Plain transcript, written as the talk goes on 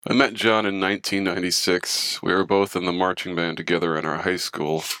I met John in 1996. We were both in the marching band together in our high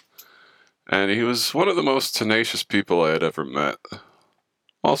school, and he was one of the most tenacious people I had ever met.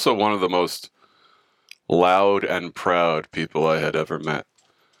 Also, one of the most loud and proud people I had ever met.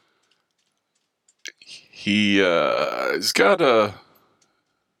 He's got a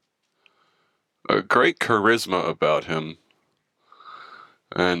great charisma about him.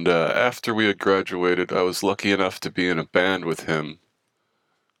 And after we had graduated, I was lucky enough to be in a band with him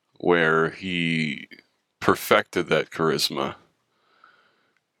where he perfected that charisma.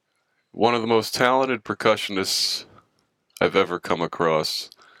 One of the most talented percussionists I've ever come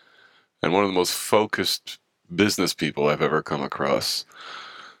across, and one of the most focused business people I've ever come across.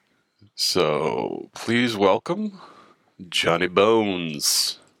 So please welcome Johnny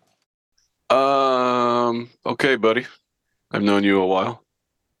Bones. Okay, buddy. I've known you a while.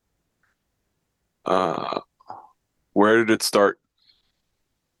 Where did it start?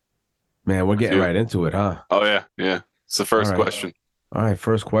 Man, we're With getting you? right into it, huh? Oh yeah, yeah. It's the All first right. question. All right,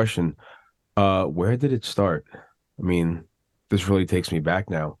 first question. Where did it start? I mean, this really takes me back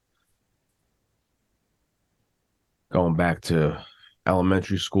now. Going back to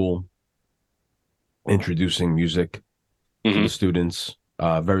elementary school, introducing music to the Mm-hmm. students,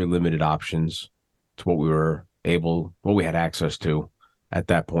 very limited options to what we had access to at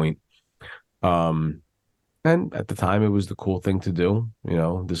that point. Um, and at the time, it was the cool thing to do.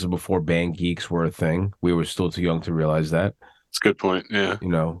 This is before band geeks were a thing. We were still too young to realize that. It's a good point. Yeah.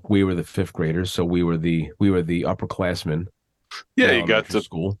 We were the fifth graders, so we were the upperclassmen in Yeah, you got elementary to.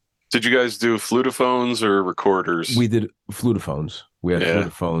 school. Did you guys do flutophones or recorders? We did flutophones. We had Yeah.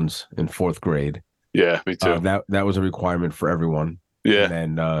 flutophones in fourth grade. Yeah, me too. That was a requirement for everyone. And Yeah.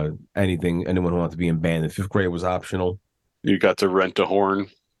 then anyone who wanted to be in band in fifth grade was optional. You got to rent a horn.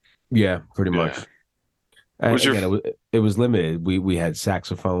 Yeah, pretty Yeah. much. And Was your again, it was limited. We had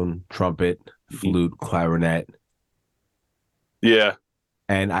saxophone, trumpet, flute, clarinet, Yeah.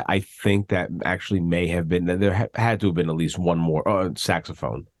 and I think that actually may have been there had to have been at least one more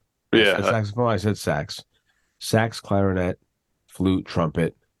saxophone. I said Yeah. saxophone. I said sax, clarinet, flute,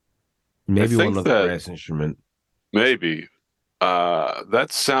 trumpet, I maybe one think other that brass instrument. maybe that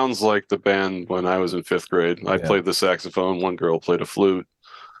sounds like the band when I was in fifth grade. I Yeah, played the saxophone, one girl played a flute,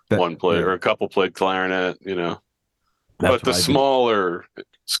 that one played yeah, or a couple played clarinet. that's But what the I did. smaller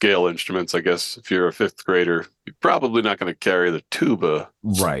scale instruments, I guess, if you're a fifth grader, you're probably not going to carry the tuba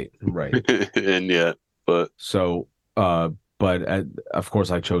Right, right. in yet. But So, uh, but of course,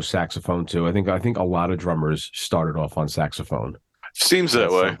 I chose saxophone too. I think a lot of drummers started off on saxophone seems at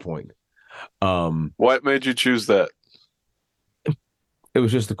that some way. point. Um, What made you choose that? it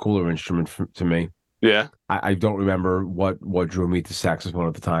was just a cooler instrument to me. Yeah. I don't remember what drew me to saxophone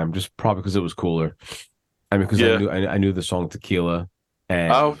at the time. Just probably because it was cooler. I mean, because Yeah. I knew the song Tequila, Oh,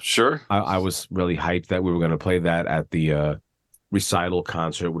 and sure. I was really hyped that we were going to play that at the recital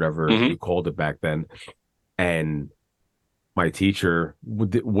concert, whatever Hmm. you called it back then. And my teacher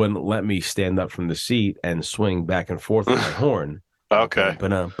wouldn't let me stand up from the seat and swing back and forth with my horn. Okay.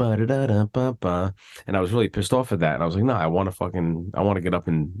 And I was really pissed off at that. And I was like, no, I want to get up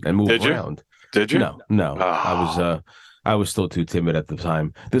and move Did you? around. Did you? No. Oh, I was still too timid at the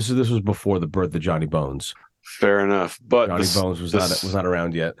time. This was before the birth of Johnny Bones. fair enough. But Johnny Bones was not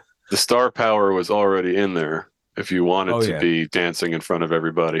around yet. the star power was already in there if you wanted Oh to yeah. be dancing in front of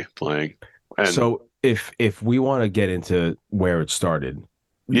everybody playing. And So if we want to get into where it started,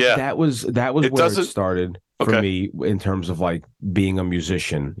 yeah, that was it where it doesn't. started for Okay. me in terms of like being a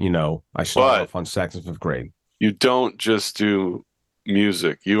musician. I started But off on sax in fifth grade. you don't just do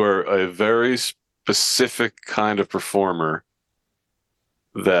music. You are a very specific kind of performer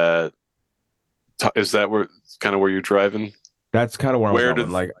that is that where kind of where you're driving? That's kind of where I'm Where going. did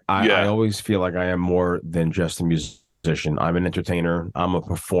Like I yeah, always feel like I am more than just a musician. I'm an entertainer. I'm a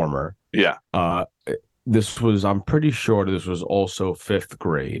performer. yeah. Uh, I'm pretty sure this was also fifth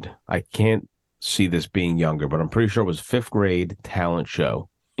grade. I can't see this being younger, but I'm pretty sure it was fifth grade talent show.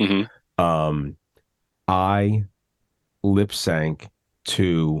 Hmm. Um, I lip sync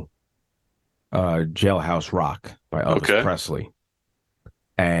to Jailhouse Rock by Elvis Okay. Presley.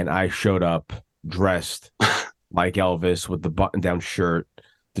 And I showed up dressed like Elvis with the button down shirt,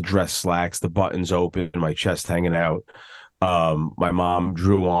 the dress slacks, the buttons open, my chest hanging out. My mom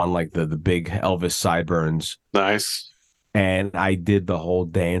drew on like the big Elvis sideburns, Nice. and I did the whole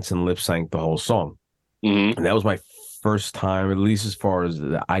dance and lip sync the whole song. Hmm. And that was my first time, at least as far as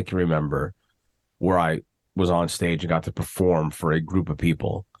I can remember, where I was on stage and got to perform for a group of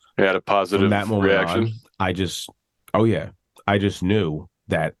people. You had a From that positive moment reaction. on, oh yeah, I just knew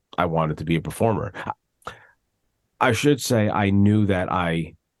that I wanted to be a performer. I should say I knew that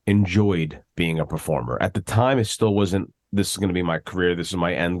I enjoyed being a performer. At the time, it still wasn't, this is going to be my career, this is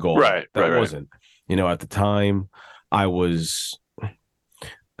my end goal. Right, That right, right. wasn't. At the time, I was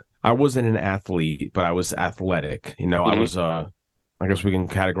I wasn't an athlete, but I was athletic. I Hmm. was I guess we can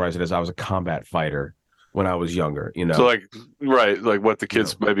categorize it as I was a combat fighter when I was younger, So like, right, like what the you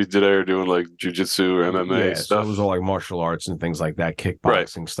kids know. maybe today are doing, like jujitsu or MMA Yeah, so it was all stuff. like martial arts and things like that, Right.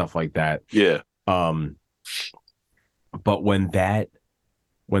 kickboxing, stuff like that. Yeah. Um, but when that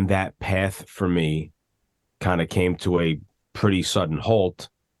path for me kind of came to a pretty sudden halt,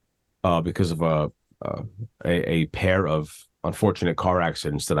 because of uh, a pair of unfortunate car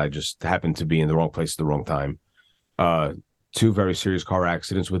accidents that I just happened to be in the wrong place at the wrong time. Uh, Two very serious car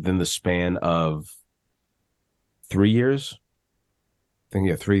accidents within the span of 3 years. I think,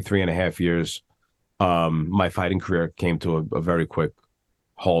 yeah, 3.5 years. My fighting career came to a very quick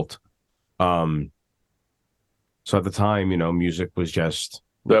halt. Um, so at the time, music was just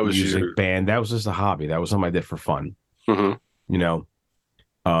That was music, your. band. That was just a hobby. That was something I did for fun. Hmm. You know,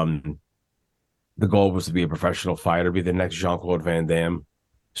 um, the goal was to be a professional fighter, be the next Jean Claude Van Damme,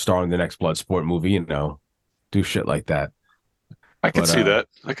 star in the next Bloodsport movie. Do shit like that. I could But see that.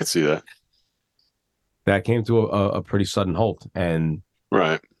 I could see that. that came to a pretty sudden halt, and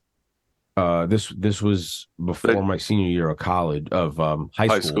Right. this was That before my senior year of college of high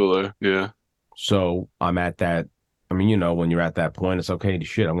high school. schooler. Yeah. So I'm at that. I mean, when you're at that point, it's okay.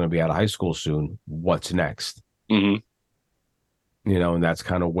 Shit, I'm going to be out of high school soon. What's next? Hmm. And that's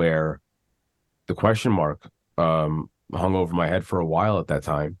kind of where the question mark hung over my head for a while at that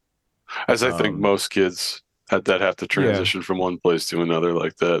time. As I think Um, most kids had that have to yeah, transition from one place to another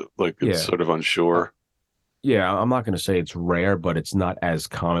like that. Like it's yeah. sort of Uh, unsure. Yeah, I'm not going to say it's rare, but it's not as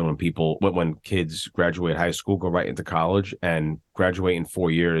common when kids graduate high school, go right into college, and graduate in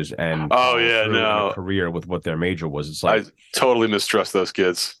 4 years and Oh follow yeah, through in a no. career with what their major was. It's I like, totally mistrust those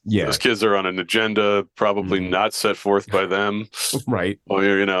kids. Those yeah, kids are on an agenda, probably hmm not set forth by them. right, Or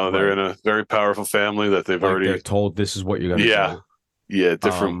they're in right. a very powerful family that they've Like they're already. told this is what you're going to Yeah, do. yeah,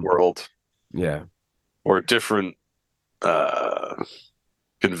 different Um, world yeah, or different uh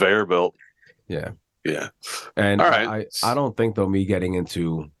conveyor belt. yeah, Yeah. and All right. I don't think though me getting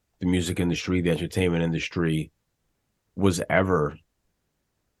into the music industry, the entertainment industry, was ever.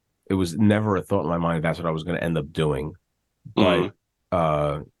 It was never a thought in my mind that's what I was going to end up doing. But Mhm.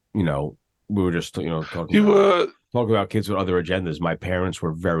 uh, we were just talking You about kids with other agendas. My parents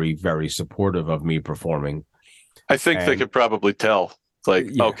were very, very supportive of me performing, I think they and could probably tell. Like,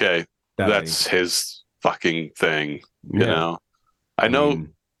 yeah, okay, that that's his fucking thing, you yeah. know. I I know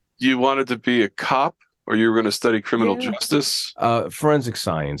mean, you wanted to be a cop or you were going to study criminal yeah. justice, Forensic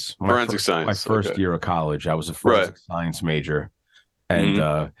science. My forensic first my science. first Okay. year of college, I was a Right. forensic science major, and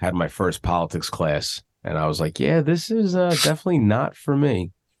Hmm. had my first politics class, and I was like, yeah, this is definitely not for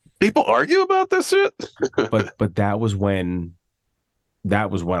me. People argue about this shit. But that was when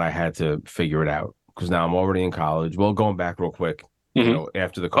I had to figure it out because now I'm already in college. Well, going back real quick, Hmm.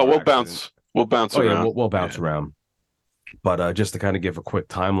 after the Oh, car accident. we'll bounce Oh yeah, around. we'll bounce Yeah. around. But just to kind of give a quick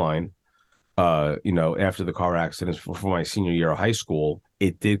timeline, after the car accidents for my senior year of high school,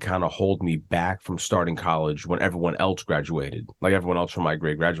 it did kind of hold me back from starting college when everyone else graduated, like everyone else from my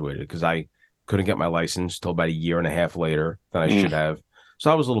grade graduated, because I couldn't get my license till about a year and a half later than I should Hmm. have.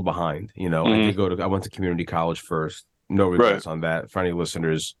 So I was a little behind. Hmm. I went to community college first. No Right. regrets on that. For any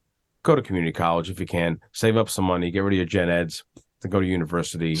listeners, go to community college if you can. Save up some money, get rid of your gen eds to go to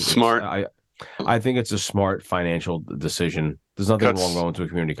university. Smart. I think it's a smart financial decision. There's nothing wrong Cuts going to a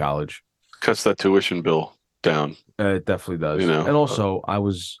community college. cuts that tuition bill down. It definitely You does. know. And also, I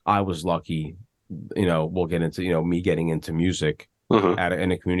was lucky. We'll get into me getting into music Uh-huh.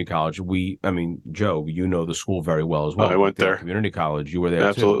 in a community college. I mean, Joe, you know the school very well as I well. went Dale there. Community College, you were there too.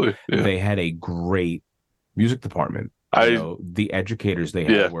 Absolutely. Yeah. They had a great music department. I The educators they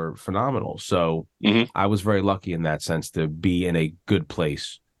yeah. had were phenomenal. So Hmm. I was very lucky in that sense to be in a good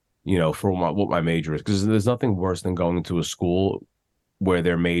place, for what my major is. Because there's nothing worse than going to a school where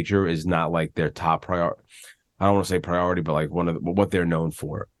their major is not like their top priority. I don't want to say priority, but like one of what they're known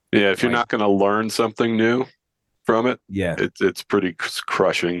for. Yeah, if you're Like, not going to learn something new from it, yeah. it's pretty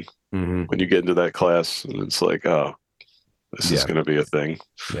crushing Hmm. when you get into that class and it's like, oh, this is Yeah. going to be a thing.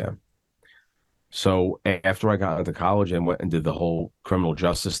 Yeah. So after I got into college and went and did the whole criminal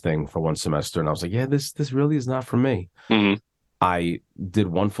justice thing for one semester, and I was like, yeah, this really is not for me. Hmm. I did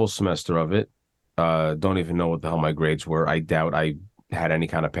one full semester of it. Don't even know what the hell my grades were. I doubt I had any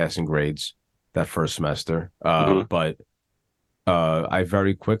kind of passing grades that first semester. Hmm. But I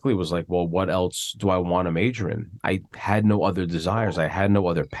very quickly was like, well, what else do I want to major in? I had no other desires. I had no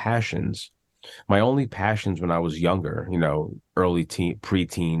other passions. my only passions when I was younger, early teen,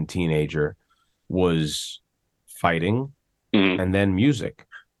 preteen, teenager, was fighting Mhm. and then music.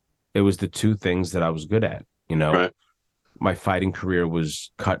 It was the two things that I was good at. Right. My fighting career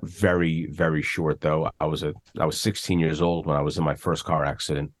was cut very, very short, though. I was 16 years old when I was in my first car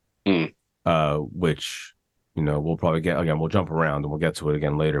accident, Mm. which, we'll probably get again. We'll jump around and we'll get to it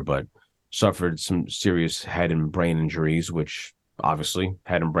again later. But suffered some serious head and brain injuries, which obviously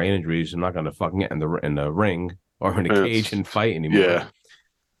head and brain injuries. I'm not going to fucking get in the ring or in a cage It's and fight anymore. yeah.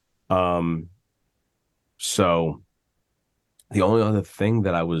 Um, so the only other thing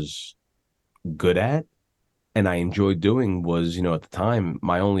that I was good at and I enjoyed doing was, at the time,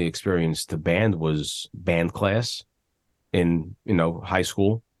 my only experience to band was band class in, high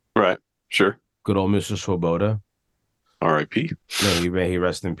school. Right. Sure. Good old Mr. Swoboda. R.I.P. May he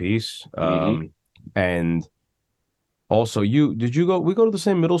rest in peace. Hmm. And also we go to the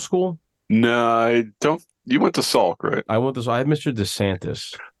same middle school? No, I don't. You went to Salk, right? I had Mr.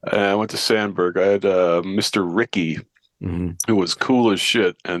 DeSantis. I went to Sandberg. I had Mr. Ricky, Mm-hmm. who was cool as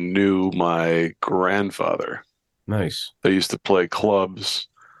shit and knew my grandfather. Nice. They used to play clubs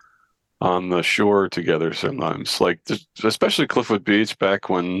on the shore together sometimes, like especially Cliffwood Beach back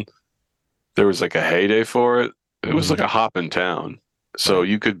when there was like a heyday for it. It was Mhm. like a hop in town. So Right.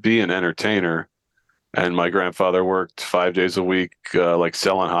 you could be an entertainer. And my grandfather worked 5 days a week, like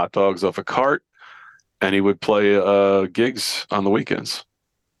selling hot dogs off a cart, and he would play gigs on the weekends.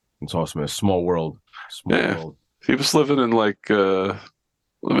 It's awesome. A small world. Small Yeah, world. he was living in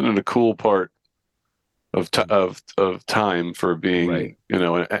living in a cool part of time for being, Right.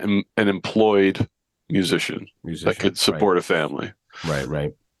 an employed musician that Musician. could support a family. Right.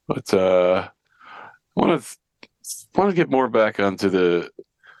 Right. But I want to get more back onto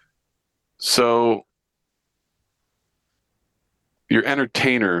so your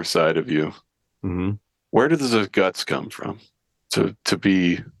entertainer side of you. Mm-hmm. Where does the guts come from to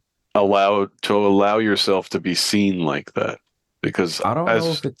be allowed to allow yourself to be seen like that? Because I don't know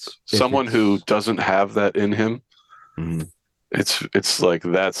as if it's someone who doesn't have that in him, Mhm. it's like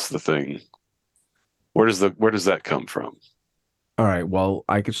that's the thing. Where does that come from? All right. Well,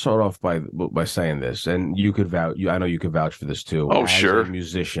 I could start off by saying this, and you could vouch. I know you could vouch for this too. Oh, As a sure.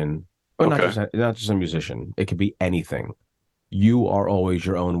 musician, or Okay. not just a musician, it could be anything. You are always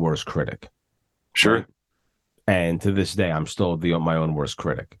your own worst critic, Sure. right? And to this day, I'm still my own worst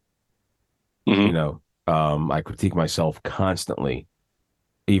critic. Hmm. I critique myself constantly,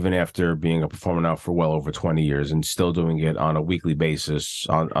 even after being a performer now for well over 20 years, and still doing it on a weekly basis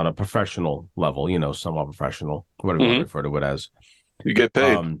on a professional level. Somewhat professional, whatever you want to Hmm. refer to it as. You get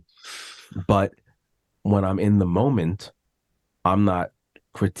paid. Um, but when I'm in the moment, I'm not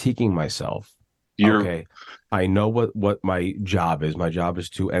critiquing myself. You're Okay, I know what my job is. My job is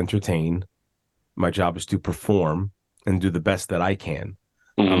to entertain. My job is to perform and do the best that I can.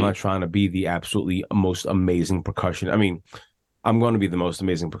 I'm mhm. not trying to be the absolutely most amazing percussion. I mean, I'm going to be the most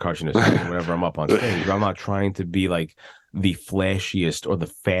amazing percussionist whenever I'm up on stage, but I'm not trying to be like the flashiest or the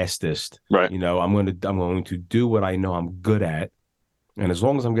fastest. Right. I'm going to do what I know I'm good at, and as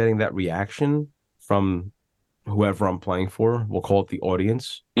long as I'm getting that reaction from whoever I'm playing for, we'll call it the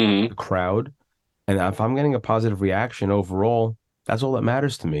audience, Hmm. the crowd, and if I'm getting a positive reaction overall, that's all that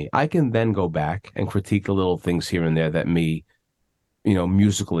matters to me. I can then go back and critique the little things here and there that musically,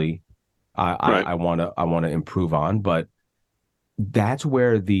 Right. I want to improve on. But that's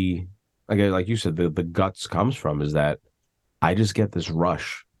where again, like you said, the guts comes from is that I just get this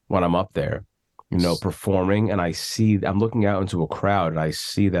rush when I'm up there, performing, and I'm looking out into a crowd and I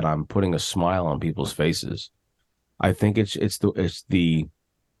see that I'm putting a smile on people's faces. I think it's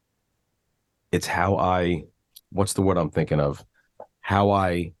how what's the word I'm thinking of? How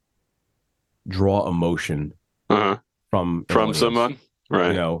I draw emotion Uh-huh. from an From audience, someone.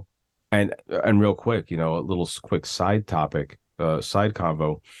 Right. and real quick, a little quick side topic, side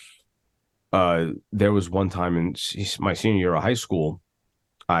convo. There was one time in my senior year of high school,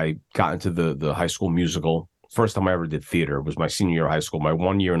 I got into the high school musical. First time I ever did theater was my senior year of high school. My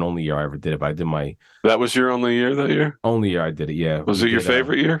 1 year and only year I ever did it. But I did my That was your only year that year? only year I did it. Yeah, Was we it your did.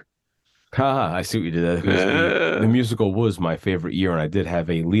 favorite year? I see what you did there because the Yeah. musical was my favorite year, and I did have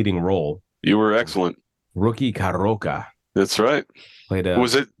a leading role. You were excellent. Rookie Karoka That's right. played a.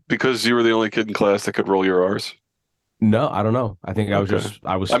 Was it because you were the only kid in class that could roll your R's? No, I don't know. I think Okay.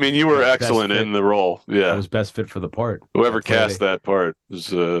 I was. I mean, you were best excellent fit. in the role. I Yeah. was best fit for the part. I Whoever played cast that part was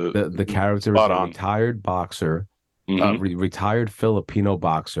the character is spot a on. retired boxer, Hmm. retired Filipino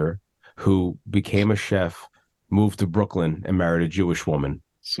boxer who became a chef, moved to Brooklyn, and married a Jewish woman.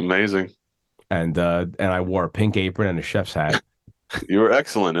 It's amazing. And I wore a pink apron and a chef's hat. You were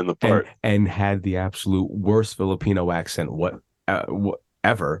excellent in the and part. had the absolute worst Filipino accent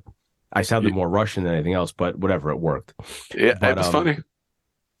ever. I sounded Y- more Russian than anything else, but whatever, it worked. Yeah, it But was funny.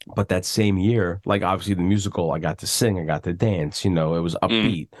 that same year, like obviously the musical, I got to sing, I got to dance, it was Mm,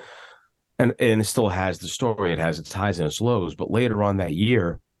 upbeat. And it still has the story, it has its highs and its lows. But later on that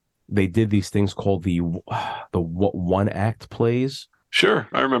year, they did these things called the one act plays. sure,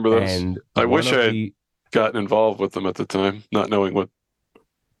 I remember those. And I one wish I of had gotten involved with them at the time, not knowing what,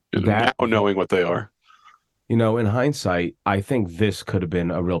 now that knowing what they are. in hindsight, I think this could have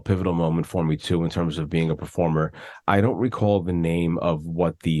been a real pivotal moment for me too, in terms of being a performer. I don't recall the name of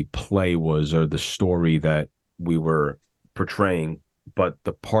what the play was or the story that we were portraying, but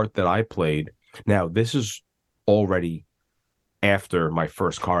the part that I played. Now, this is already after my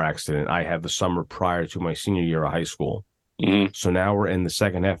first car accident. I had the summer prior to my senior year of high school. Hmm. So now we're in the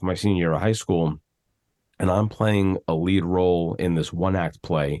second half of my senior year of high school, and I'm playing a lead role in this one act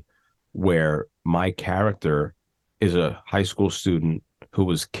play where my character is a high school student who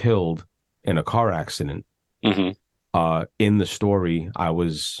was killed in a car accident. Hmm. In the story, I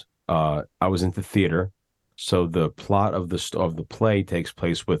was into theater, so the plot of the play takes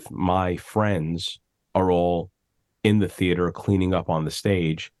place with my friends are all in the theater cleaning up on the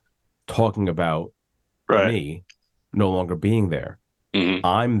stage, talking about Right. me no longer being there. Hmm.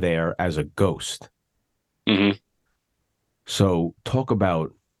 I'm there as a ghost. Hmm. So talk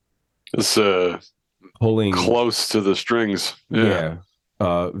about It's pulling, close to the strings. Yeah.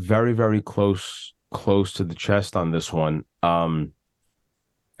 yeah, very, very close to the chest on this one.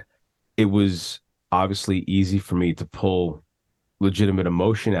 It was obviously easy for me to pull legitimate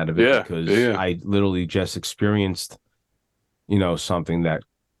emotion out of it Yeah. because Yeah. I literally just experienced, something that,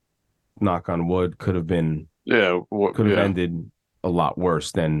 knock on wood, Yeah. could have Yeah. ended a lot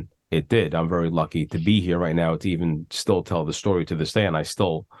worse than it did. I'm very lucky to be here right now to even still tell the story to this day, and I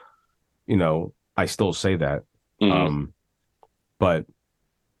still say that. Hmm. Um, but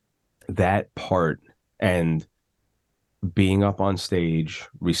that part and being up on stage,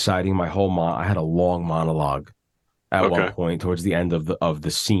 reciting my whole I had a long monologue at one Okay. point towards the end of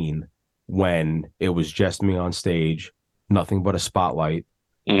the scene when it was just me on stage, nothing but a spotlight,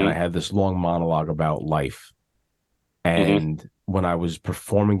 and I Hmm. had this long monologue about life. Hmm. And when I was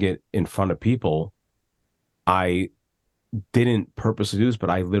performing it in front of people, I didn't purposely do this, but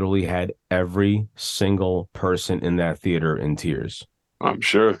I literally had every single person in that theater in tears. I'm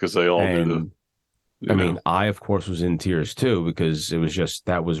sure because they all knew the, And I you know. mean, I of course was in tears too because it was just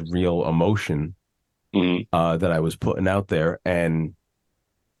that was real emotion Hmm. that I was putting out there, and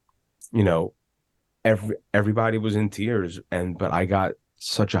you know, everybody was in tears, but I got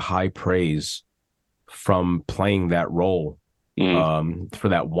such a high praise from playing that role Hmm. for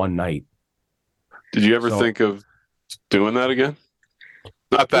that one night. Did you ever So think of doing that again?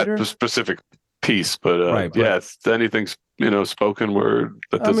 Not that theater, specific piece, but right? yeah, But it's anything, spoken word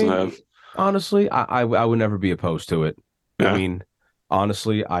that I doesn't mean, have. honestly, I would never be opposed to it. I Yeah. mean,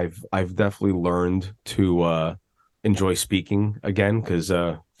 honestly, I've definitely learned to enjoy speaking again because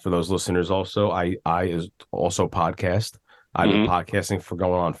for those listeners, also, I is also podcast. I've been Hmm. podcasting for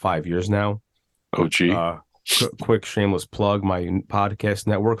going on 5 years now. OG. Uh, quick shameless plug: my podcast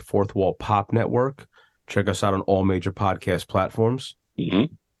network, Fourth Wall Pop Network. Check us out on all major podcast platforms. Hmm.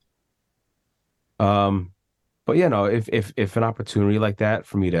 Um, but no, if an opportunity like that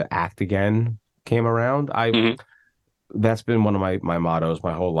for me to act again came around, I Hmm. that's been one of my mottos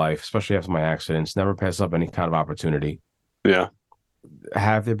my whole life, especially after my accidents. Never pass up any kind of opportunity. Yeah.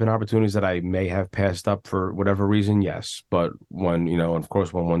 Have there been opportunities that I may have passed up for whatever reason? Yes. But when, of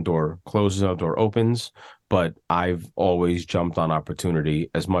course, when one door closes, another door opens. But I've always jumped on opportunity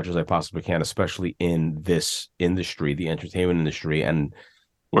as much as I possibly can, especially in this industry, the entertainment industry. And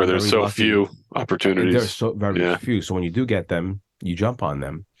Where I'm there's very so lucky. few There's opportunities. so very Yeah. few. So when you do get them, you jump on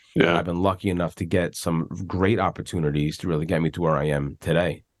them. And Yeah. I've been lucky enough to get some great opportunities to really get me to where I am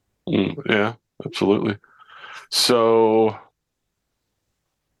today. Yeah. Absolutely. So,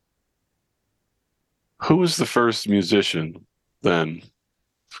 who was the first musician then?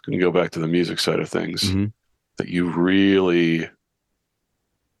 Going to go back to the music side of things Hmm. that you really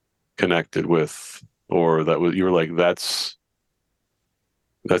connected with, or that was you were like, that's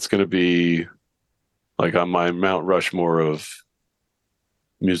going to be like on my Mount Rushmore of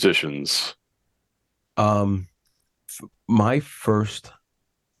musicians. Um, my first,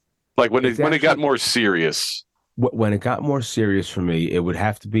 Like when it's it got actually more serious. when it got more serious for me, it would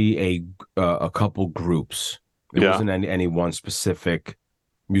have to be a couple groups. It Yeah. wasn't any one specific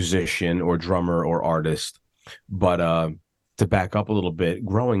musician or drummer or artist. But to back up a little bit,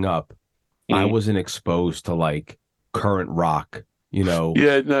 growing up, I Mm. wasn't exposed to like current rock You know,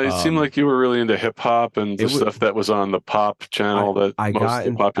 Yeah, no, it seemed um, like you were really into hip hop and it the would. stuff that was on the pop channel that most of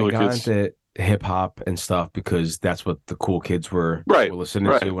the I popular got kids. into hip hop and stuff because that's what the cool kids Right, were listening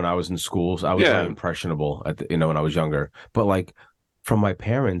to right. when I was in school. So I was very Yeah. impressionable when I was younger. But like from my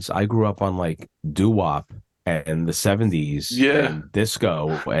parents, I grew up on like doo-wop and the 70s Yeah. and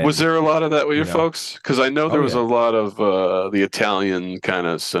disco Was and there a lot of that with you your know, folks? Because I know there oh was a yeah, lot of the Italian kind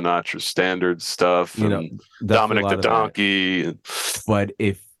of Sinatra standard stuff you know, and definitely a Dominic the lot of that. Donkey. And But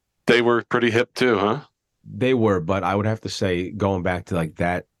if they were pretty hip too, huh? they were, but I would have to say going back to like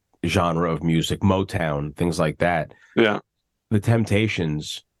that genre of music, Motown, things like that, Yeah. the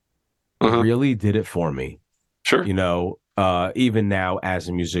Temptations Uh-huh. really did it for me. Sure. Even now as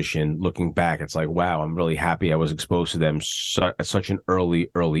a musician, looking back, it's like, wow, I'm really happy I was exposed to them at such an early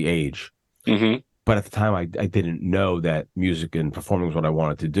age. Hmm. But at the time, I didn't know that music and performing was what I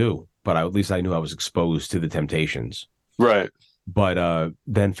wanted to do. But at least I knew I was exposed to the Temptations. Right. But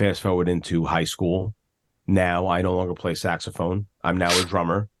then fast forward into high school. Now I no longer play saxophone. I'm now a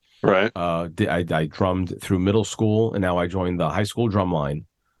drummer. Right. I drummed through middle school, and now I joined the high school drum line.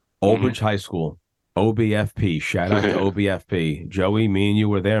 Old Hmm. Bridge High School, OBFP. Shout out to OBFP. Joey, me and you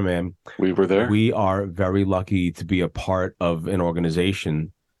were there, man. We were there. We are very lucky to be a part of an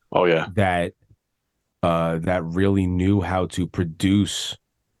organization Oh yeah. that that really knew how to produce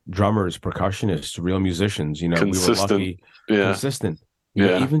drummers, percussionists, real musicians. We were Consistent. lucky, Yeah. consistent.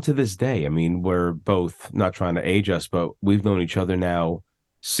 Yeah. Even to this day, I mean, we're both not trying to age us, but we've known each other now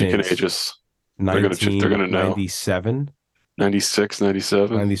You can since age us. They're gonna know. 1997. 96,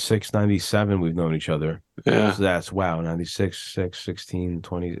 97. 96, 97, we've known each other. Yeah. So that's wow, 96, 6, 16,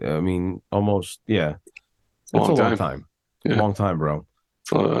 20. I mean, almost, yeah. It's a Long long time. time. Yeah. Long time, bro.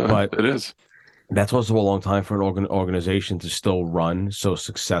 But It is. that's also a long time for an organization to still run so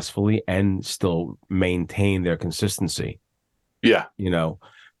successfully and still maintain their consistency, Yeah. you know.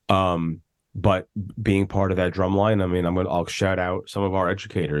 But being part of that drum line, I mean, I'll shout out some of our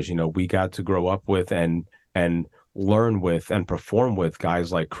educators. We got to grow up with and learn with and perform with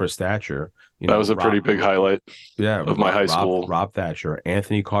guys like Chris Thatcher, That was a Rob, pretty big highlight yeah, of my high school. Rob Thatcher,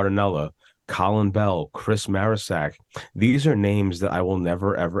 Anthony Cardinella, Colin Bell, Chris Marisak. These are names that I will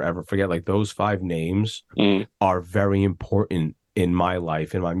never, ever, ever forget. Like those five names Mm. are very important in my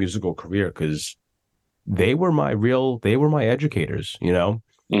life, in my musical career, because they were my educators, Mm.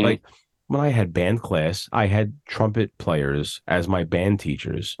 Like when I had band class, I had trumpet players as my band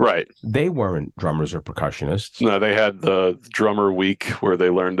teachers. Right. They weren't drummers or percussionists. No, they had the drummer week where they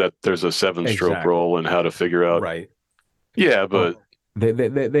learned that there's a seven-stroke Exactly. roll and how to figure out. Right. Yeah, but Well,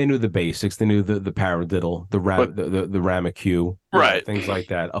 they knew the basics. They knew the paradiddle, but the ramacue, right. things like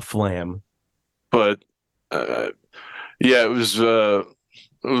that. A flam. But yeah, it was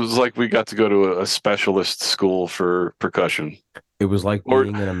like we got to go to a specialist school for percussion. It was like Or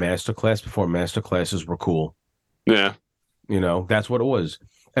being in a master class before master classes were cool. yeah, That's what it was.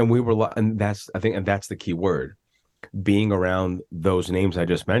 And and that's the key word. Being around those names I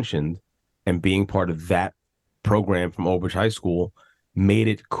just mentioned and being part of that program from Old Bridge High School made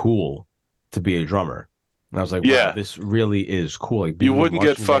it cool to be a drummer. And I was like, wow, yeah. this really is cool. Like You being in a wouldn't get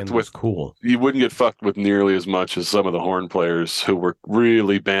marching fucked band was with cool. you wouldn't get fucked with nearly as much as some of the horn players who were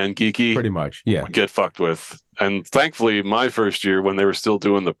really band geeky Pretty much. Yeah. would get fucked with. And thankfully, my first year when they were still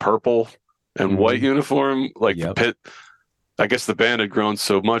doing the purple and white uniform, like the Yep. pit, I guess the band had grown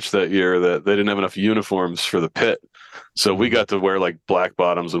so much that year that they didn't have enough uniforms for the pit. So we got to wear like black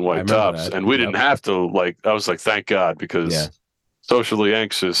bottoms and white remember tops, that. and we Yep. didn't have to I was like, thank God, because Yeah. socially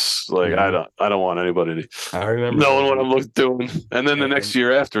anxious, like Mhm. I don't want anybody to I remember knowing those. what I'm doing. And then the next And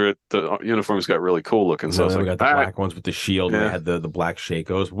year after it, the uniforms got really cool looking. So I was then we like, got the all right, black ones with the shield and they yeah, had the black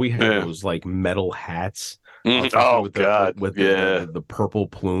Shakos. We had yeah. those like metal hats. Mhm. Especially Oh with God, with yeah. the purple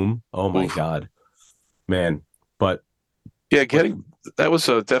plume. Oh my Oof. God. Man. But Yeah, what that was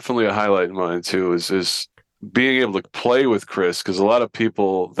definitely a highlight in mine too. Is being able to play with Chris, because a lot of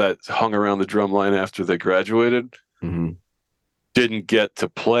people that hung around the drum line after they graduated Mhm. didn't get to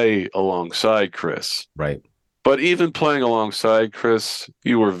play alongside Chris. Right. But even playing alongside Chris,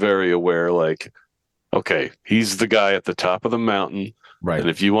 you were very aware, like, okay, he's the guy at the top of the mountain, Right. and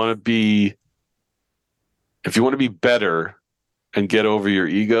if you want to be better and get over your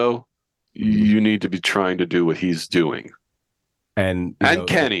ego, you need to be trying to do what he's doing. And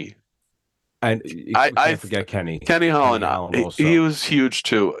Kenny. And I can't forget Kenny. Kenny Holland, also. he was huge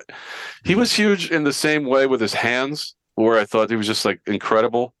too. He was huge in the same way with his hands, where I thought he was just like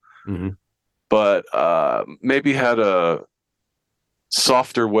incredible, but maybe had a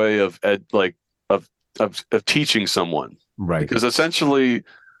softer way of teaching someone, Right. because essentially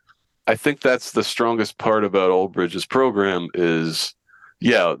I think that's the strongest part about Old Bridge's program is,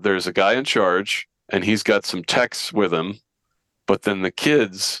 yeah, there's a guy in charge and he's got some techs with him, but then the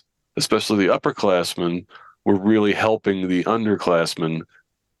kids, especially the upperclassmen, were really helping the underclassmen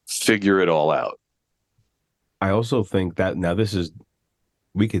figure it all out. I also think that now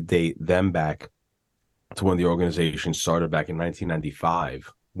we could date them back to when the organization started back in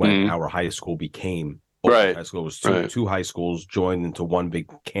 1995, when Mhm. our high school became Oak Ridge Right, High School. It was right. two high schools joined into one big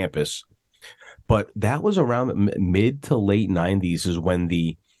campus. But that was around the mid to late 90s is when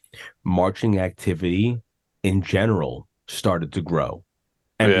the marching activity in general started to grow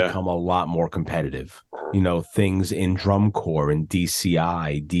and Yeah. become a lot more competitive. You know, things in drum corps and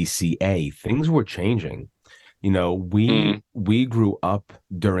DCI, DCA, things were changing. You know, Mhm. we grew up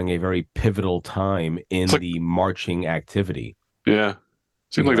during a very pivotal time It's in like, the marching activity. yeah,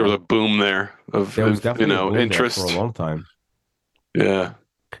 seemed You like there was a know, boom there there was you definitely a know, boom there for a interest. long time, Yeah.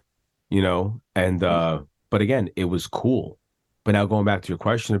 you know, and but again, it was cool. But now going back to your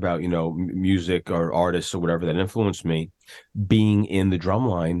question about, you know, music or artists or whatever that influenced me, being in the drum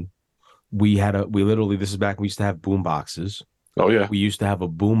line, we literally, this is back, we used to have boom boxes. Oh, yeah. We used to have a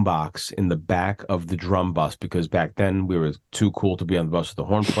boom box in the back of the drum bus because back then we were too cool to be on the bus with the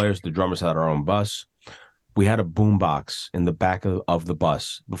horn players. The drummers had our own bus. We had a boom box in the back of the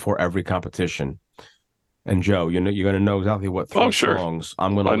bus before every competition. And Joe, you're gonna know exactly what Oh, three sure. songs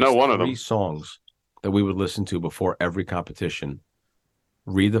I'm gonna I know list one of three them. songs that we would listen to before every competition.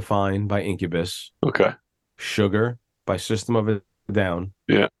 Redefine by Incubus, Okay. Sugar by System of a Down,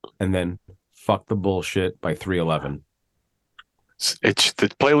 Yeah. and then Fuck the Bullshit by 311. The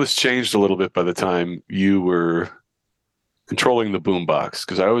playlist changed a little bit by the time you were controlling the boombox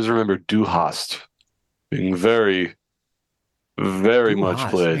because I always remember Du Hast being very, very Du much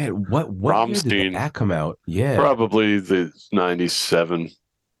Hast, played. man, what year did Rammstein, that come out? Yeah, probably the 97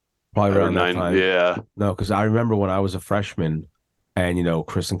 probably or around that 9. time. Yeah. No, because I remember when I was a freshman and, you know,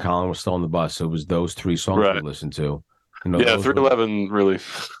 Chris and Colin were still on the bus. So it was those three songs we Right. listened to. You know, Yeah. 311 really,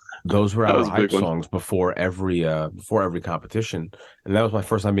 those were that our was a big hype one. songs before every competition. And that was my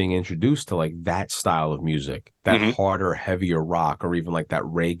first time being introduced to like that style of music, that Hmm. harder, heavier rock, or even like that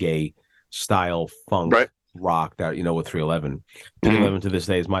reggae style funk Right. rock that, you know, with 311. Hmm. 311 to this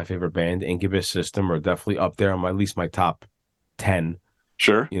day is my favorite band. Incubus System are definitely up there on at least my top 10,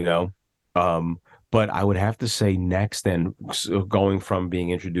 Sure. you know. Um, but I would have to say next, then going from being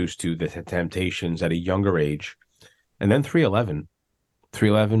introduced to the Temptations at a younger age, and then 311.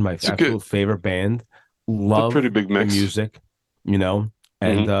 311, my It's absolute favorite band. a pretty Love big the mix. music, you know,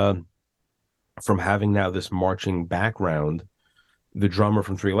 and Hmm. from having now this marching background, the drummer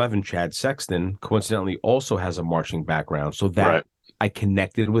from 311, Chad Sexton, coincidentally also has a marching background. So that Right. I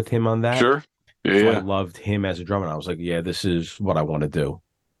connected with him on that. Sure. Yeah. So I Yeah. loved him as a drummer. And I was like, yeah, this is what I want to do.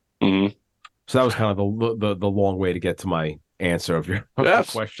 Hmm. So that was kind of the long way to get to my answer of your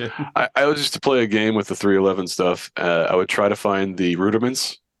Yes. question. I was used to play a game with the 311 stuff. I would try to find the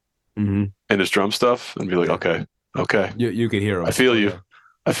rudiments Hmm. in his drum stuff and be like, Yeah, okay, okay, you could hear I him. feel Oh you. yeah.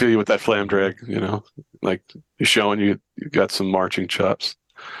 I feel you with that flam drag, you know, like you're showing you got some marching chops.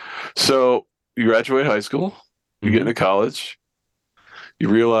 So you graduate high school, you get Hmm. into college, you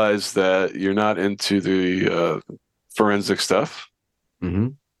realize that you're not into the forensic stuff. Hmm.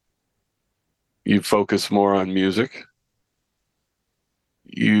 You focus more on music.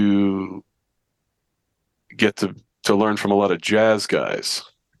 You get to learn from a lot of jazz guys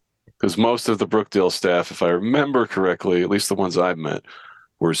because most of the Brookdale staff, if I remember correctly, at least the ones I've met,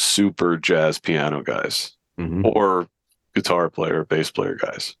 were super jazz piano guys Hmm. or guitar player, bass player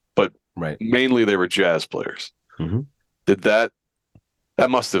guys, but Right. mainly they were jazz players. Hmm. Did that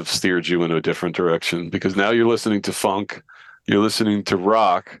must have steered you in a different direction because now you're listening to funk, you're listening to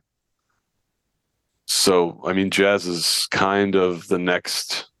rock. So, I mean, jazz is kind of the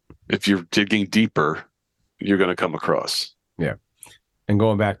next, if you're digging deeper, you're going to come across. Yeah. And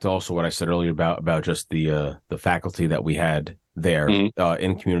going back to also what I said earlier about just the faculty that we had there Hmm.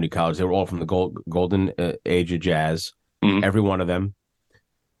 in community college, they were all from the golden age of jazz. Hmm. Every one of them.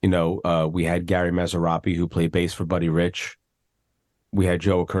 You know, we had Gary Mazzarapi who played bass for Buddy Rich. We had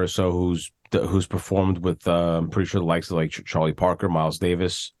Joe Accurso who's performed with I'm pretty sure the likes of like Charlie Parker, Miles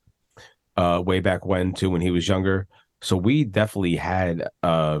Davis, way back when too when he was younger. So we definitely had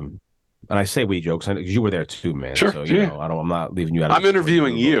and I say we jokes because you were there too, man. Sure. So you Yeah. know, I'm not leaving you out of I'm this equation.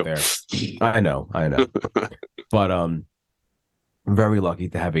 We interviewing were both you. there. I know. But I'm very lucky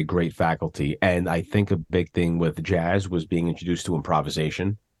to have a great faculty. And I think a big thing with jazz was being introduced to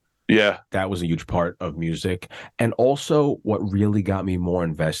improvisation. Yeah. That was a huge part of music. And also what really got me more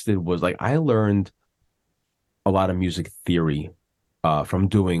invested was like I learned a lot of music theory from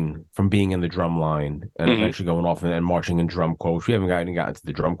being in the drum line and Hmm. eventually going off and marching in drum corps. Which we haven't gotten to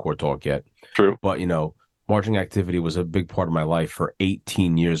the drum corps talk yet, True. but marching activity was a big part of my life for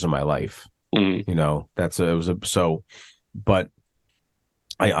 18 years of my life. Hmm. It was a so, but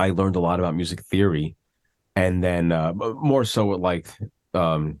I learned a lot about music theory, and then more so with like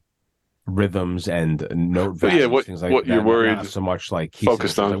um rhythms and note But yeah, values, things like what you're that. Not worried so much like key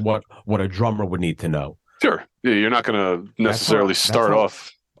focused signatures, like on? what a drummer would need to know. Sure. Yeah, you're not going to necessarily That's start how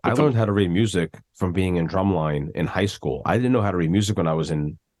off I with them. learned how to read music from being in drumline in high school. I didn't know how to read music when I was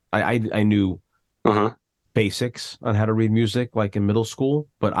in. I knew Uh-huh. basics on how to read music like in middle school,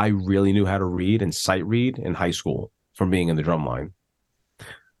 but I really knew how to read and sight read in high school from being in the drumline.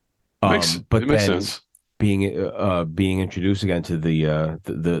 It But makes then sense. being introduced again to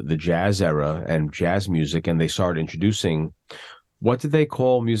the jazz era and jazz music, and they started introducing what did they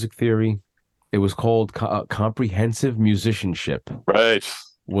call music theory? It was called comprehensive musicianship Right.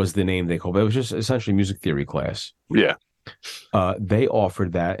 was the name they called it. It was just essentially music theory class. Yeah. They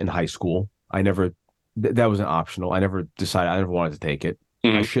offered that in high school. I never that was an optional. I never wanted to take it.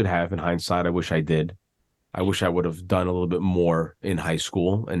 I Hmm. should have in hindsight. I wish I did. I wish I would have done a little bit more in high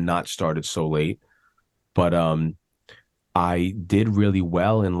school and not started so late. But I did really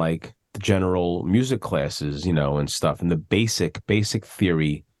well in like the general music classes, and stuff, and the basic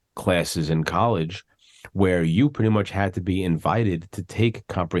theory classes in college, where you pretty much had to be invited to take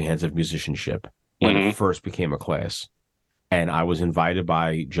comprehensive musicianship when it Hmm. first became a class. And I was invited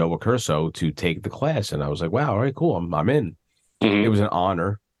by Joe Accurso to take the class, and I was like, "Wow, all right, cool, I'm in." It Hmm. was an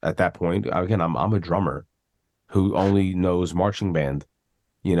honor at that point. Again, I'm a drummer who only knows marching band,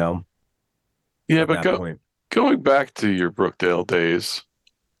 you know, Yeah, at but that point. going back to your Brookdale days,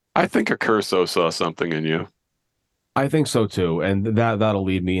 I think Accurso saw something in you. I think so too, and that'll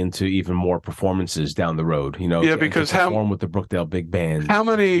lead me into even more performances down the road. Yeah, Getting to because perform with the Brookdale Big Band how and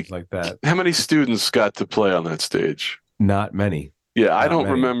many things like that. how many students got to play on that stage? Not many, Yeah, I not don't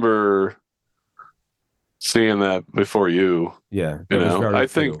many. remember seeing that before you. Yeah, there was very I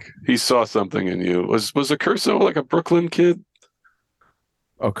few. think he saw something in you. Was Accurso like a Brooklyn kid?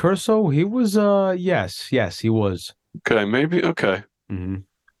 Curso, he was yes, he was. Okay, maybe. Okay. Hmm.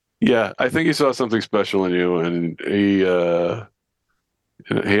 Yeah, I think he saw something special in you, and he had.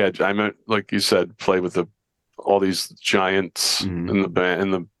 I meant, like you said, play with all these giants Hmm. in the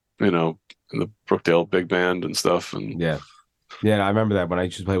band, you know, in the Brookdale big band and stuff, and Yeah, yeah, I remember that when I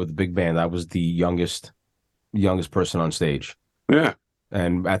used to play with the big band. I was the youngest person on stage, yeah.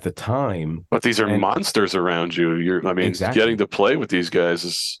 and at the time, But these are and monsters around you. I mean, getting exactly to play with these guys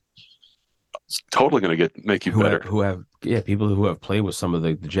is totally going to get make you better. who have yeah people who have played with some of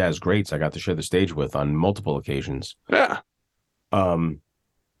the jazz greats. I got to share the stage with on multiple occasions. Yeah, Um,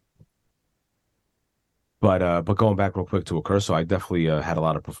 but going back real quick to a Curso, I definitely had a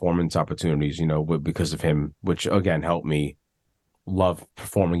lot of performance opportunities, because of him, which again helped me love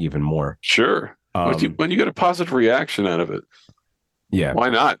performing even more. sure. Um, When you get a positive reaction out of it, yeah, why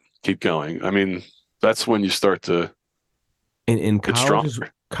not keep going? I mean, that's when you start to in get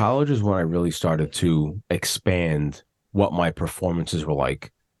stronger. college is when I really started to expand what my performances were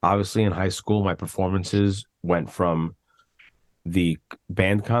like. Obviously, in high school, my performances went from the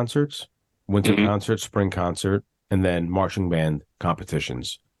band concerts, winter Hmm. concert, spring concert, and then marching band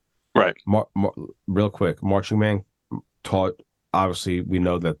competitions. Right. Real quick, marching band taught. Obviously, we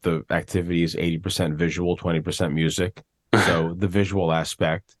know that the activity is 80% visual, 20% music. So the visual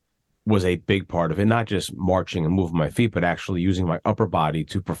aspect was a big part of it, not just marching and moving my feet, but actually using my upper body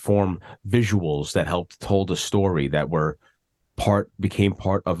to perform visuals that helped told a story that became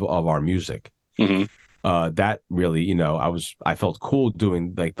part of our music. Hmm. That really, I felt cool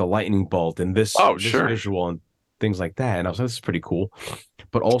doing like the lightning bolt and Oh, this sure. visual and things like that. And I was like, this is pretty cool.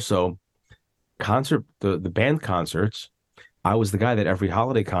 But also the band concerts, I was the guy that every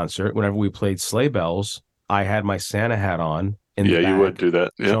holiday concert, whenever we played Sleigh Bells, I had my Santa hat on in the Yeah, you would back, do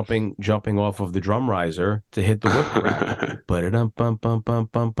that. Yeah. jumping off of the drum riser to hit the whip crack. But it bum bum bum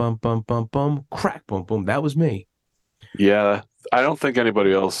bum bum bum bum bum crack boom boom. That was me. Yeah, I don't think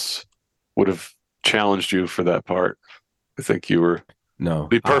anybody else would have challenged you for that part. I think you were No,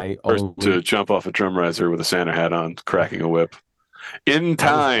 the perfect I person to only jump off a drum riser with a Santa hat on, cracking a whip in I was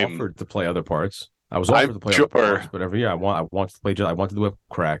time. offered to play other parts. I was offered I'm to play other parts, sure but every year I wanted to play. I wanted the whip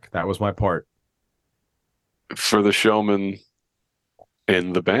crack. That was my part. for the showman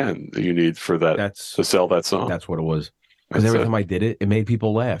in the band that you need for that That's to sell that song. that's what it was. Because That's every it. time I did it, it made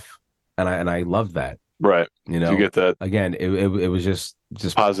people laugh, and I loved that. Right. You You know, get that again, it was just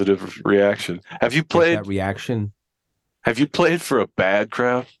positive reaction. get that reaction. Have you played for a bad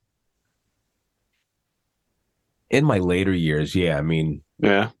crowd? In my later years, yeah, I mean,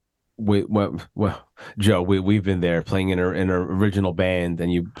 Yeah. well, Joe, we've been there playing in an original band,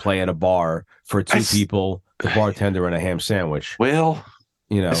 and you play at a bar for I two people, the bartender and a ham sandwich. well,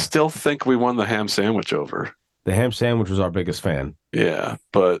 You I know, still think we won the ham sandwich over. the ham sandwich was our biggest fan. Yeah,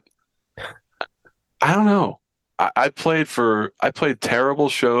 but I don't know. I played terrible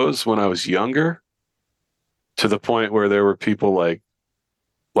shows when I was younger, to the point where there were people like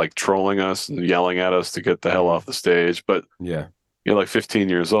trolling us and yelling at us to get the hell off the stage. But Yeah. you're like 15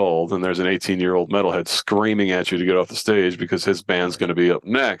 years old, and there's an 18-year-old metalhead screaming at you to get off the stage because his band's going to be up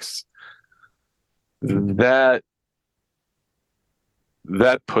next. That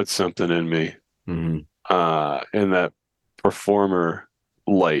that put something in me, Hmm. in that performer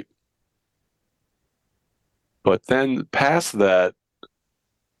light. But then past that,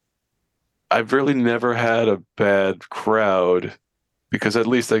 I've really never had a bad crowd, because at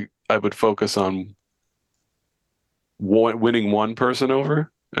least I would focus on winning one person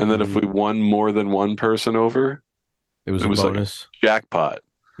over. And then if we won more than one person over, It was it a was like bonus. jackpot.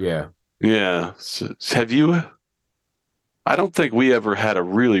 Yeah. Yeah. So, have you? I don't think we ever had a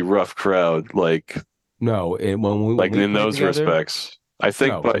really rough crowd, No, when like we in played those together, respects. I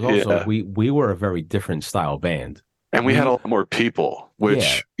think, no, but because also yeah, we were a very different style band. and we had a We lot more people, Yeah,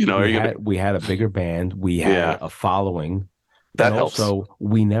 which are you gonna? we had a bigger band, we had Yeah, a following, and that helps. also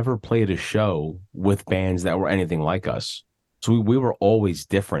we never played a show with bands that were anything like us. So we were always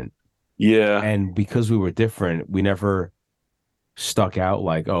different. Yeah, And because we were different, we never stuck out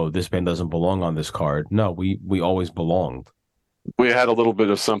like, oh, this band doesn't belong on this card. No, we always belonged. we had a little bit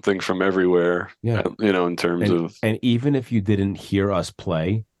of something from everywhere. Yeah. In terms And of and even if you didn't hear us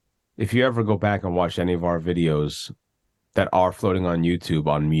play, if you ever go back and watch any of our videos that are floating on YouTube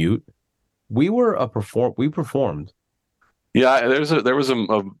on mute, we performed. yeah. There was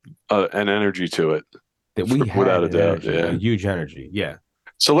an energy to it, That we without had a an doubt. energy, a Yeah. huge energy. Yeah.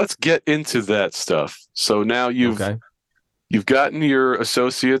 So let's get into that stuff. So now Okay. you've gotten your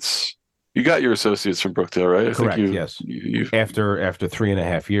associates. You got your associates from Brookdale, right? I think Correct. Yes. you After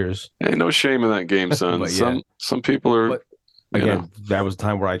 3.5 years. ain't no shame in that game, son. But yeah. Some people are, But you know. again, that was the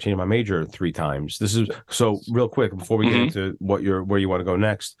time where I changed my major 3 times. This is so real quick before we get Mhm. into where you want to go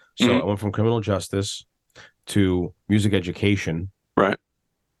next. So Mhm. I went from criminal justice to music education. Right.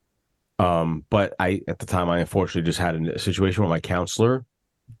 But at the time I unfortunately just had a situation where my counselor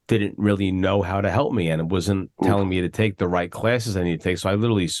didn't really know how to help me, and it wasn't telling me to take the right classes I need to take. So I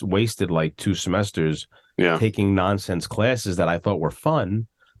literally wasted like 2 semesters Yeah. taking nonsense classes that I thought were fun,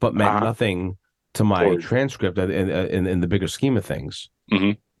 but meant Uh-huh. nothing to my Totally. transcript in the bigger scheme of things.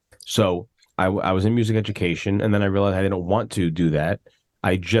 Mhm. So I was in music education, and then I realized I didn't want to do that.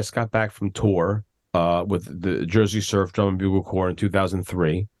 I just got back from tour with the Jersey Surf Drum and Bugle Corps in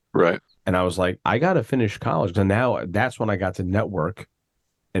 2003. Right. And I was like, I got to finish college. And now that's when I got to network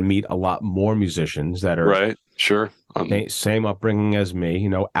and meet a lot more musicians that are Right. Sure. same upbringing as me,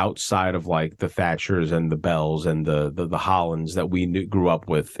 outside of like the Thatchers and the Bells and the Hollands that we grew up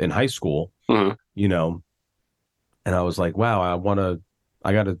with in high school, Mhm. And I was like, wow,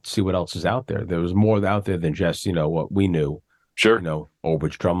 I got to see what else is out there. There was more out there than just, what we knew, Sure.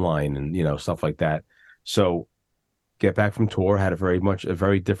 Orbridge Drumline and, stuff like that. So get back from tour, had a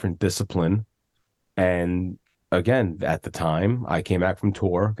very different discipline. And again, at the time, I came back from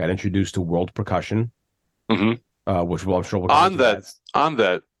tour, got introduced to World Percussion, hmm which I'm sure we'll get On into on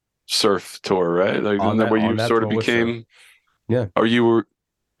that surf tour, right? Like On where you that sort of tour with Surf. became. Yeah. Or you guys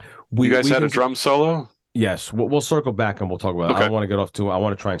we had a can- drum solo? Yes, we'll circle back and we'll talk about it. I Okay. don't want to get off I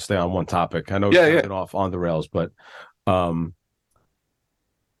want to try and stay on one topic. I know Yeah, we yeah. get off on the rails, but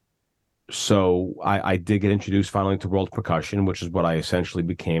so I did get introduced finally to World Percussion, which is what I essentially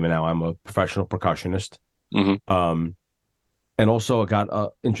became, and now I'm a professional percussionist. Mhm. And also I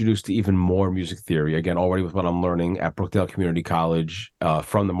got introduced to even more music theory, again, already with what I'm learning at Brookdale Community College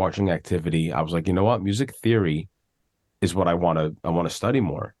from the marching activity. I was like, you know what? Music theory is what I want to study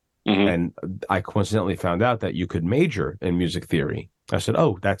more. Mhm. And I coincidentally found out that you could major in music theory. I said,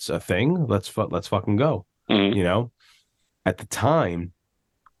 oh, that's a thing. Let's fucking go. Mhm. At the time,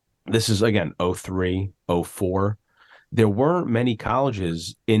 this is again 03, 04. There weren't many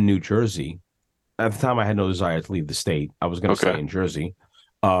colleges in New Jersey. At the time, I had no desire to leave the state. I was going to Okay. stay in Jersey.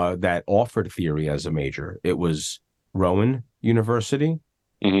 That offered theory as a major. It was Rowan University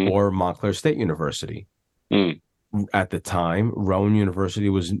Mhm. or Montclair State University. Mhm. At the time, Rowan University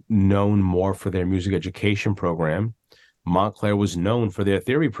was known more for their music education program. Montclair was known for their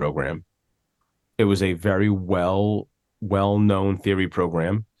theory program. It was a very well-known theory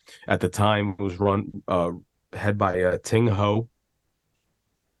program. At the time, it was run head by Ting Ho,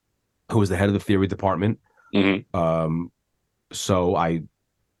 who was the head of the theory department. Hmm. So I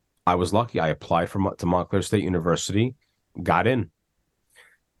was lucky. I applied to Montclair State University, got in,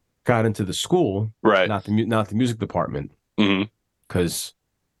 got into the school, Right. not the music department, Hmm. because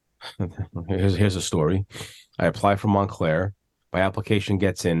here's a story. I apply for Montclair. My application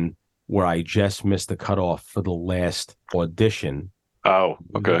gets in where I just missed the cutoff for the last audition Oh, in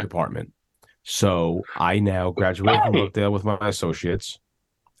the music okay. department. So I now graduated from Brookdale with my associates.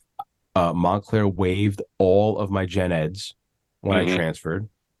 Montclair waived all of my gen eds when I Hmm. transferred.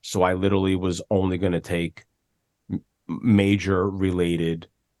 So I literally was only going to take major related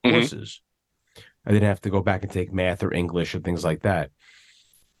Hmm. courses. I didn't have to go back and take math or English or things like that.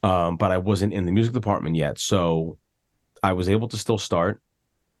 But I wasn't in the music department yet. So I was able to still start.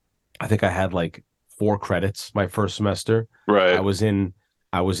 I think I had like 4 credits my first semester. I Right. was in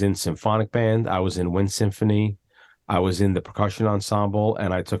I was in symphonic band, I was in wind symphony, I was in the percussion ensemble,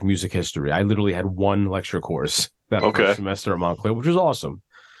 and I took music history. I literally had one lecture course that first Okay. semester at Montclair, which was awesome.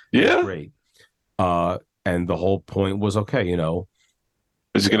 It was Yeah. great. Uh, and the whole point was okay,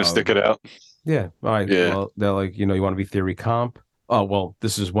 Is he gonna uh, stick it out? yeah, all right. Yeah. Well, they're like, you want to be theory comp? Oh, well,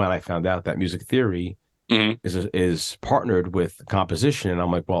 this is when I found out that music theory Hmm. is partnered with composition, and I'm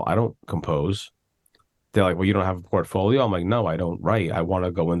like, well, I don't compose. They're like, well, you don't have a portfolio. I'm like, no, I don't write. I want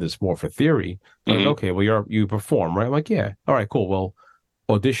to go in this more for theory. They're like, Hmm. okay, well, you perform, right? I'm like, yeah, all right, cool. Well,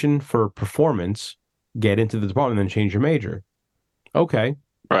 audition for performance, get into the department, then change your major. Okay.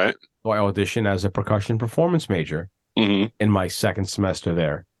 Right. So I audition as a percussion performance major Hmm. in my second semester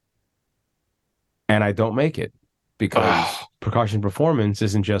there, and I don't make it because Oh, percussion performance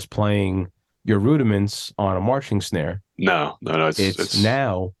isn't just playing your rudiments on a marching snare. no, no, no. It's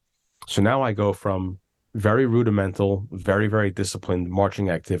now, so now I go from very rudimental, very, very disciplined marching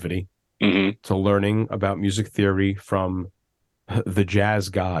activity Hmm. to learning about music theory from the jazz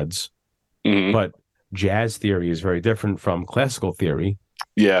gods. Hmm. But jazz theory is very different from classical theory.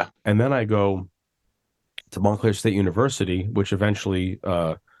 Yeah. And then I go to Montclair State University, which eventually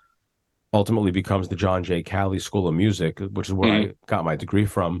ultimately becomes the John J. Cali School of Music, which is where Hmm. I got my degree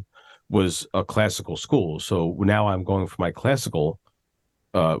from, was a classical school. So now I'm going for my classical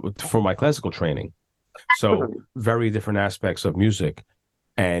training. So very different aspects of music.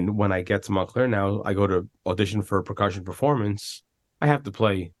 And when I get to Montclair now, I go to audition for percussion performance. I have to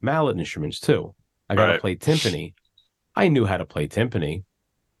play mallet instruments too. I got to Right. play timpani. I knew how to play timpani.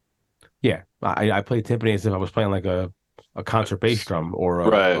 Yeah, I played timpani as if I was playing like a concert bass drum Right. or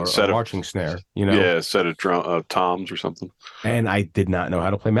a marching snare, Set of toms or something. And I did not know how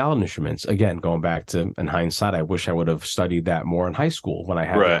to play mallet instruments. Again, going back to in hindsight, I wish I would have studied that more in high school when I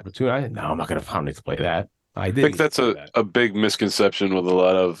had the Right. opportunity. No, I'm not going to find need to play that. I I didn't think need to that's play that. a big misconception with a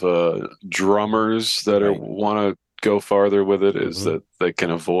lot of drummers that are Right. want to go farther with it is Hmm. that they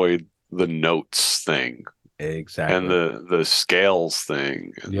can avoid the notes thing and Exactly. the scales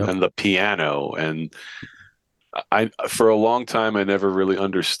thing Yep. and the piano. And I for a long time I never really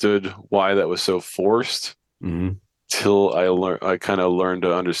understood why that was so forced Hmm. till I kind of learned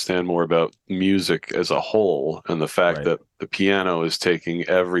to understand more about music as a whole and the fact Right. that the piano is taking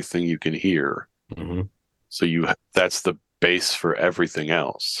everything you can hear. Hmm. So that's the base for everything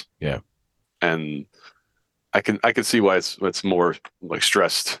else. Yeah. And I can see why it's more like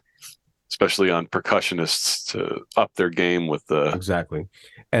stressed, especially on percussionists to up their game with the. Exactly.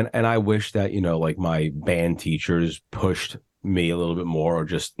 And I wish that, like my band teachers pushed me a little bit more, or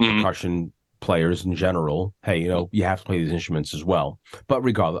just Mhm. percussion players in general. Hey, you have to play these instruments as well. But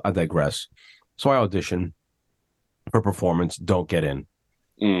regardless, I digress. So I audition for performance, don't get in.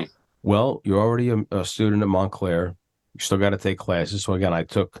 Mm. Well, you're already a student at Montclair. You still got to take classes. So again, I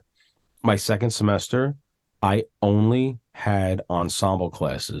took my second semester. I only had ensemble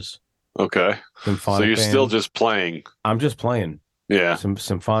classes, Okay, so symphonic you're still band. just playing. I'm just playing. Yeah. Some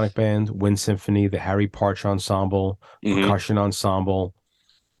symphonic band, wind symphony, the Harry Partch ensemble, Hmm. percussion ensemble.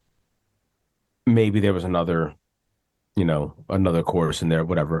 Maybe there was another course in there,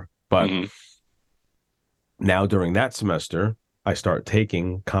 whatever. But Hmm. now during that semester, I start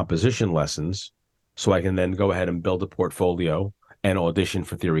taking composition lessons so I can then go ahead and build a portfolio and audition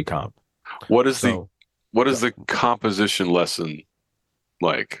for theory comp. What is the So, what is the composition lesson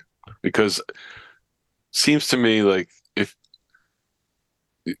like? Because seems to me like if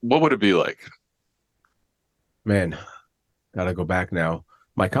what would it be like? man, gotta go back now.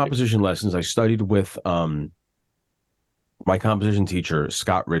 My composition lessons, I studied with my composition teacher,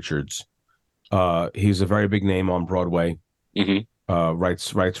 Scott Richards. He's a very big name on Broadway. Hmm. Writes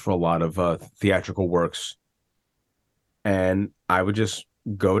for a lot of theatrical works, and I would just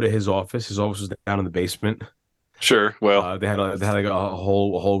go to his office. His office was down in the basement, Sure. Well, They had like a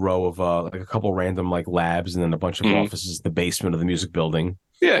whole row of like a couple random like labs and then a bunch of mhm. offices in the basement of the music building.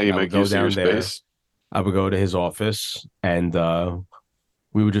 Yeah, you I would make go use of your down there. space. I would go to his office and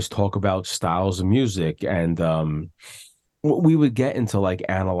we would just talk about styles of music and we would get into like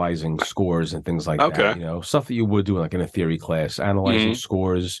analyzing scores and things like that, Okay. you know, stuff that you would do like in a theory class, analyzing Hmm.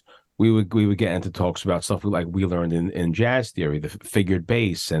 scores. We would get into talks about stuff we learned in jazz theory, the figured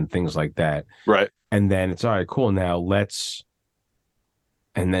bass and things like that. Right. And then it's all right, cool. Now let's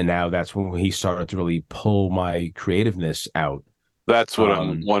and then now that's when he started to really pull my creativeness out. That's what I'm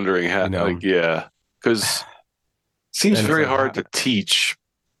Um, wondering. you Like, know, yeah, because it seems and it's very like hard how to teach.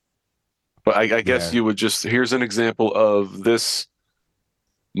 But I guess yeah, you would just here's an example of this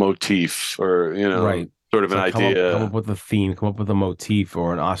motif, or right. sort of It's an like come up idea. with a theme, come up with a motif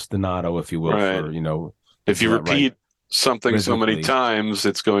or an ostinato, if you will, Right. for If for you that right repeat something so many rhythmically. times,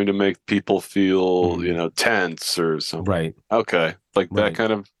 it's going to make people feel, Mhm. tense or something. Right, Okay. Like that right.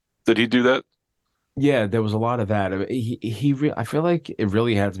 kind of, did he do that? Yeah, there was a lot of that. I mean, I feel like it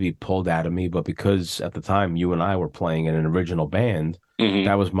really had to be pulled out of me, but because at the time you and I were playing in an original band, Hmm.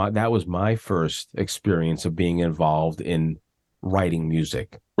 that was my first experience of being involved in writing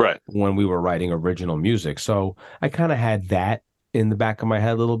music Right. when we were writing original music. So I kind of had that in the back of my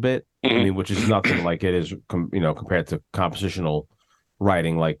head a little bit. I Hmm. mean, which is nothing like it is, compared to compositional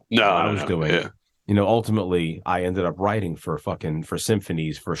writing like what No, I no, was no. doing. Yeah. Ultimately, I ended up writing for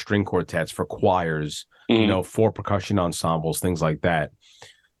symphonies, for string quartets, for choirs, Hmm. for percussion ensembles, things like that.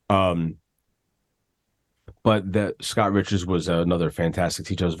 Um, but that Scott Richards was another fantastic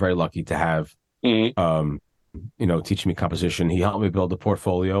teacher. I was very lucky to have, Hmm. um, teaching me composition. He helped me build a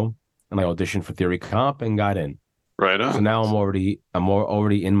portfolio, and I auditioned for Theory Comp and got in. Right So on. now I'm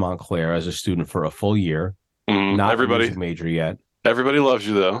already in Montclair as a student for a full year, Hmm. not a music major yet. Everybody loves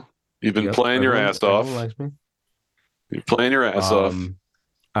you though. You've been Yep, playing your everyone ass everyone off. likes me. You're playing your ass off. Um,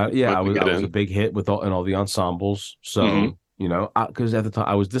 yeah, About I to was I get was a in. big hit with all the ensembles. Hmm. So because at the time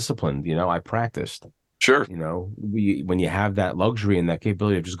I was disciplined. I practiced. Sure. When you have that luxury and that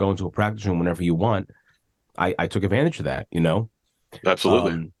capability of just going to a practice room whenever you want, I took advantage of that.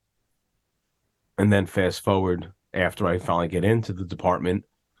 Absolutely. Um, and then fast forward after I finally get into the department,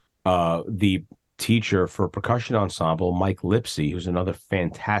 the teacher for percussion ensemble, Mike Lipsy, who's another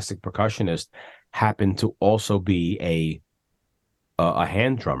fantastic percussionist, happened to also be a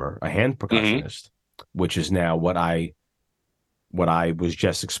hand drummer, a hand Hmm. percussionist, which is now what I was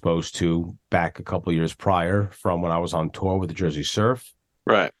just exposed to back a couple of years prior from when I was on tour with the Jersey Surf.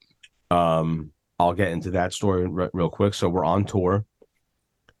 Right. I'll get into that story real quick. So we're on tour,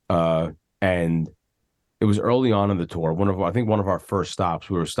 and it was early on in the tour. I think one of our first stops.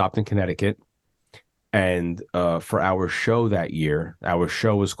 We were stopped in Connecticut, and for our show that year, our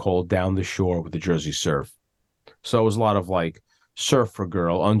show was called "Down the Shore with the Jersey Surf." So it was a lot of like Surfer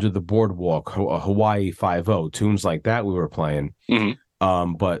Girl, Under the Boardwalk, Hawaii Five O, tunes like that we were playing. Hmm.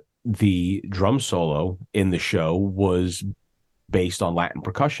 But the drum solo in the show was based on Latin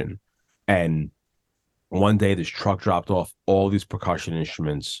percussion. And one day this truck dropped off all these percussion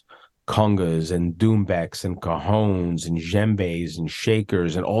instruments, congas and doumbeks and cajones and djembes and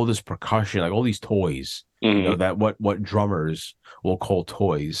shakers and all this percussion, like all these toys, Hmm. that what drummers will call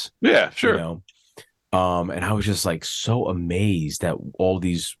toys, Yeah, you sure. know. And I was just like so amazed at all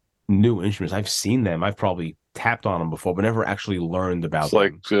these new instruments. I've seen them. I've probably tapped on them before, but never actually learned It's about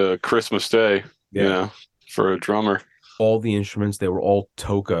like them. Christmas Day, Yeah. for a drummer. All the instruments, they were all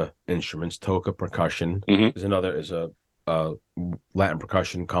Toca instruments. Toca Percussion Hmm. is a Latin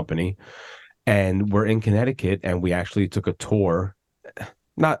percussion company. And we're in Connecticut and we actually took a tour,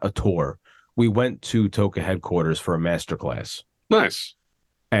 not a tour. We went to Toca headquarters for a master class. Nice.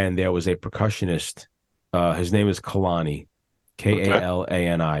 And there was a percussionist. His name is Kalani, Okay.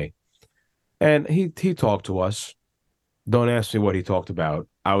 Kalani. And he talked to us. Don't ask me what he talked about.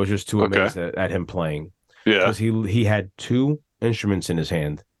 I was just too Okay. amazed at him playing Yeah. because he had two instruments in his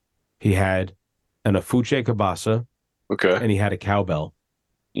hand. He had an afuche cabasa Okay. and he had a cowbell.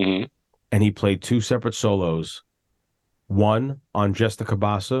 Hmm. And he played two separate solos, one on just the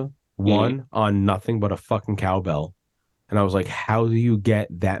cabasa, Hmm. one on nothing but a fucking cowbell. And I was like, how do you get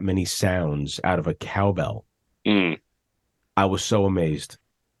that many sounds out of a cowbell? Hmm. I was so amazed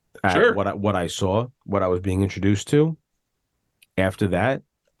at Sure. what I saw, what I was being introduced to. After that,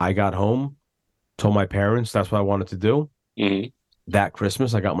 I got home, told my parents that's what I wanted to do. Hmm. That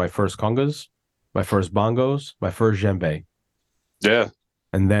Christmas, I got my first congas, my first bongos, my first djembe. Yeah.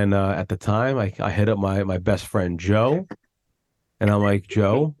 And then at the time, I hit up my best friend Joe, and I'm like,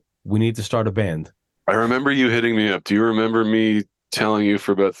 Joe, we need to start a band. I remember you hitting me up. Do you remember me telling you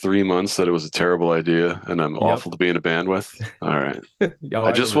for about 3 months that it was a terrible idea and I'm Yep. awful to be in a band with? All right. Yo,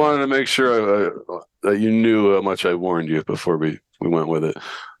 I just remember wanted to make sure that you knew how much I warned you before we went with it.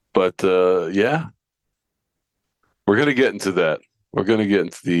 But yeah, we're going to get into that. We're going to get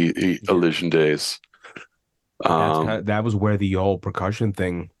into the Elysian days. that was where the whole percussion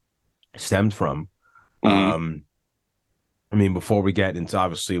thing stemmed from. Mhm. I mean, before we get into,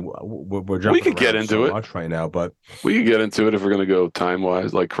 obviously, we're jumping We could get around into so it. much right now, but We can get into it if we're going to go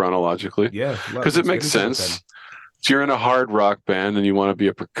time-wise, like chronologically. yeah, Because it makes sense. If you're in a hard rock band and you want to be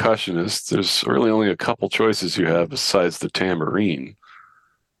a percussionist, there's really only a couple choices you have besides the tambourine.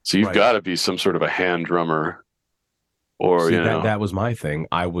 So you've Right. got to be some sort of a hand drummer, or See, you know, that was my thing.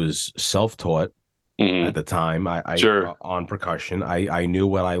 I was self-taught Mhm. at the time. I Sure. on percussion. I knew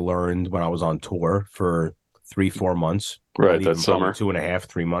what I learned when I was on tour for 3-4 months, Right, not that even summer. probably 2.5,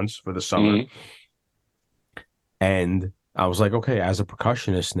 3 months for the summer. Mhm. And I was like, okay, as a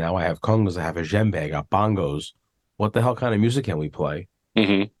percussionist now, I have congas, I have a djembe, I got bongos. What the hell kind of music can we play?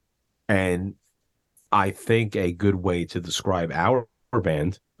 Mhm. And I think a good way to describe our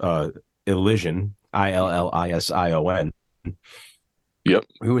band, Illision, Illision. Yep.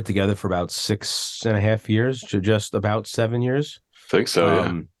 We were together for about 6.5 years to just about 7 years. Think so.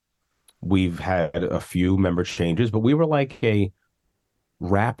 Yeah. We've had a few member changes, but we were like a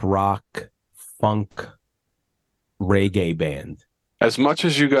rap, rock, funk, reggae band. As much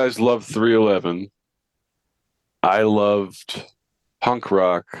as you guys loved 311, I loved punk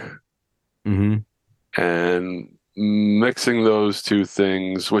rock, Mm-hmm. and mixing those two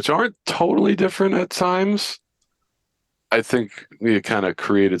things, which aren't totally different at times, I think we kind of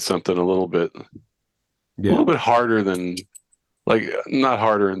created something a little bit harder than, like, not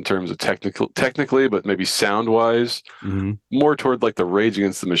harder in terms of technically, but maybe sound wise, Mm-hmm. more toward like the Rage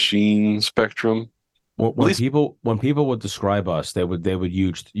Against the Machine spectrum. When people would describe us, they would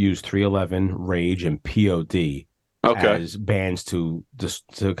use 311, Rage, and POD as bands to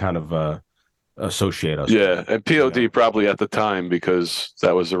kind of associate us. Yeah, with, and POD probably at the time, because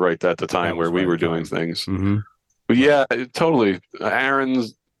that was right at the time where we were doing things. Mm-hmm. But yeah, totally. Aaron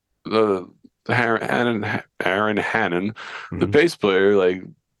Hannon, Mm-hmm. the bass player, like,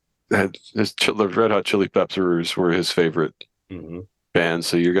 had the Red Hot Chili Peppers were his favorite band.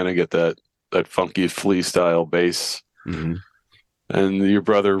 So you're gonna get that funky Flea style bass, Mm-hmm. and your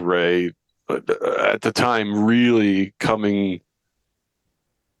brother Ray, at the time, really coming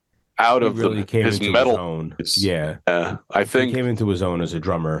out of really came his into metal. his own. I think he came into his own as a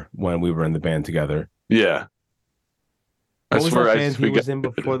drummer when we were in the band together. Yeah. What was that band he was in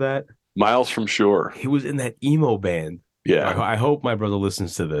before that? Miles from Shore. He was in that emo band. Yeah. I hope my brother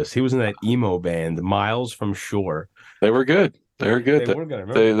listens to this. He was in that emo band, Miles from Shore. They were good. They were good. They were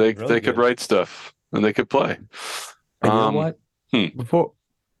good. They could write stuff and they could play. And you know what? Before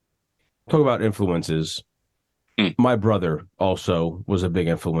talk about influences, my brother also was a big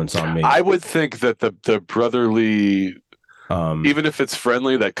influence on me. I would think that the brotherly, even if it's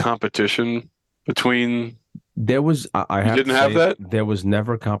friendly, that competition between. There was. You didn't have that? There was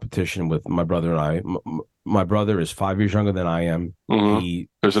never competition with my brother and I. My brother is 5 years younger than I am. Mm-hmm.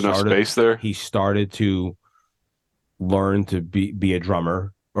 There's enough space there. He started to learn to be a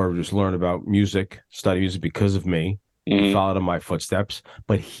drummer, or just learn about music, study music because of me. He followed in my footsteps,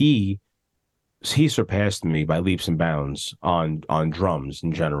 but he surpassed me by leaps and bounds on drums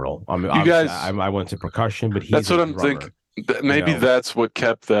in general. I mean, I went to percussion, but that's what I'm thinking. Maybe that's what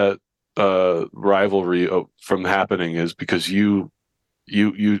kept that rivalry from happening, is because you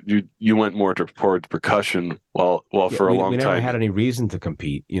went more toward percussion while for a long time we never had any reason to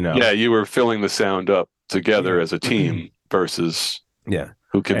compete. Yeah, you were filling the sound up together as a team versus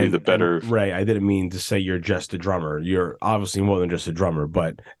who can be the better. Ray, I didn't mean to say you're just a drummer. You're obviously more than just a drummer,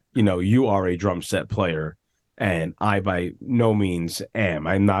 but you are a drum set player, and I by no means am.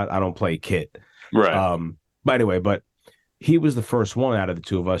 I don't play kit. Right. But anyway, he was the first one out of the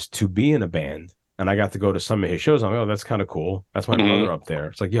two of us to be in a band, and I got to go to some of his shows. I'm like, oh, that's kind of cool. That's my brother up there.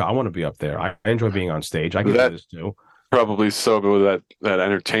 It's like, yeah, I want to be up there. I enjoy being on stage. I can do this too. Probably so, with that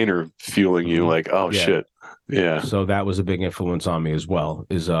entertainer fueling you, like, oh shit. Yeah. So that was a big influence on me as well.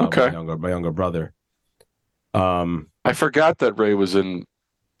 Is my younger brother. I forgot that Ray was in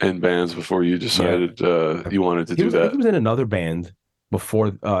bands before you decided you wanted to do that. He was in another band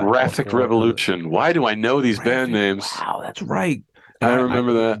before Graphic Revolution. Why do I know these band names? Wow, that's right. I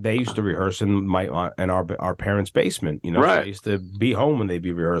remember that. They used to rehearse in our parents' basement. Right. They used to be home when they'd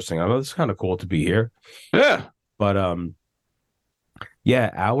be rehearsing. I know it's kind of cool to be here. Yeah. But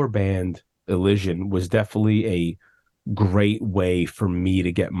our band Elysian was definitely a great way for me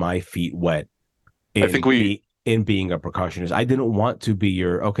to get my feet wet. I think in being a percussionist. I didn't want to be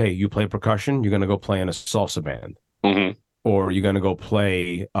your, okay, you play percussion, you're going to go play in a salsa band, Mm-hmm. or you're going to go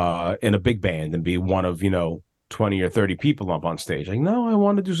play in a big band and be one of, 20 or 30 people up on stage. Like, no, I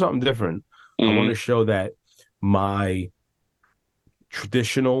want to do something different. I want Mm-hmm. to show that my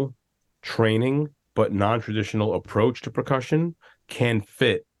traditional training but non-traditional approach to percussion can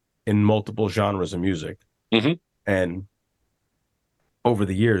fit in multiple genres of music. Mm-hmm. And over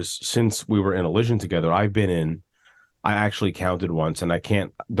the years since we were in Elision together, I actually counted once, and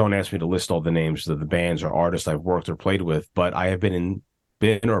don't ask me to list all the names of the bands or artists I've worked or played with, but I have been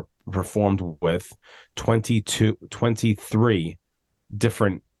or performed with 22, 23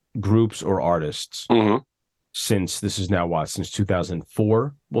 different groups or artists Mm-hmm. since this is now what, since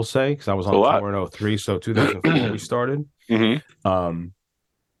 2004, we'll say, because I was A on lot. tour in '03, so 2004 we started. Mm-hmm.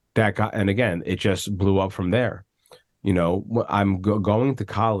 And again, it just blew up from there. I'm going to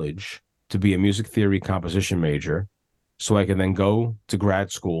college to be a music theory composition major so I can then go to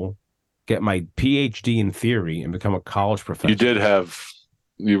grad school, get my PhD in theory, and become a college You professor. did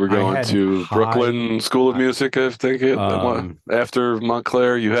you were I going had to Brooklyn School of Music, I think after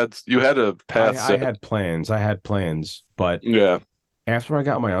Montclair. You had a path I set. had plans. I had plans, but Yeah. after I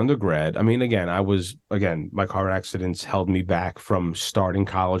got my undergrad, I mean, again, my car accidents held me back from starting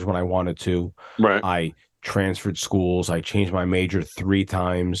college when I wanted to. Right. I transferred schools. I changed my major 3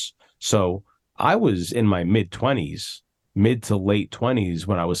 times. So I was in my mid to late 20s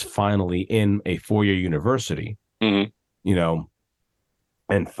when I was finally in a 4-year university, Mm-hmm. you know,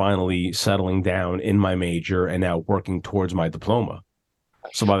 and finally settling down in my major and now working towards my diploma.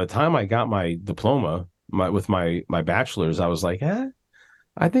 So by the time I got my diploma, with my bachelor's, I was like,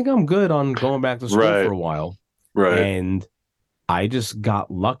 I think I'm good on going back to school for Right. a while. Right. And I just got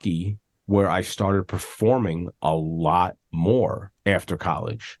lucky where I started performing a lot more after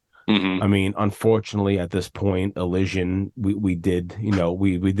college. Mm-hmm. I mean, unfortunately, at this point, Elision, we did,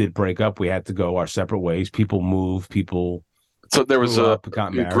 we did break up. We had to go our separate ways. People moved. People So there was grew up,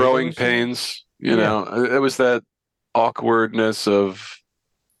 got married. growing pains. Yeah. It was that awkwardness of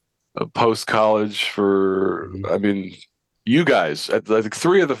post college for. Mhm. I mean, you guys, I think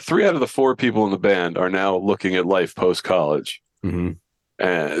three out of the four people in the band are now looking at life post college, Mm-hmm.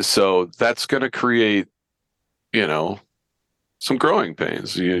 and so that's going to create, you know, some growing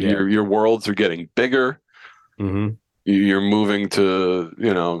pains. Yeah. Your worlds are getting bigger. Mm-hmm. You're moving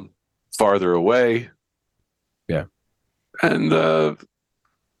to, farther away. Yeah. And I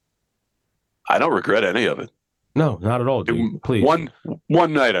don't regret any of it. No, not at all, dude. Please. One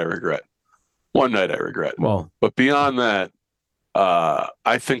night I regret. One night I regret. Well, But beyond that,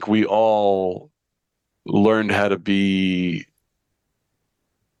 I think we all learned how to be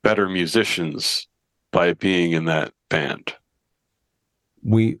better musicians by being in that band.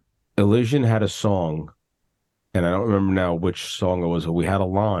 Elision had a song, and I don't remember now which song it was, but we had a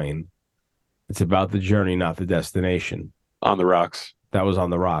line. It's about the journey, not the destination. On the Rocks. That was On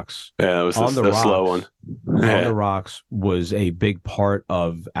the Rocks. Yeah, it was On the the Rocks, slow one. On Yeah. the Rocks was a big part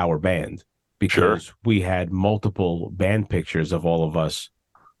of our band because we had multiple band pictures of all of us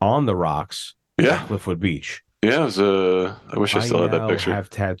on the rocks Yeah. at Cliffwood Beach. Yeah, it was I wish I still had that picture. I have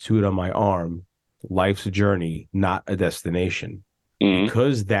tattooed on my arm, life's a journey, not a destination. Mhm.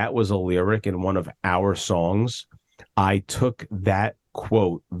 Because that was a lyric in one of our songs, I took that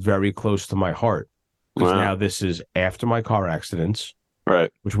quote very close to my heart. Because Wow. now this is after my car accidents, Right.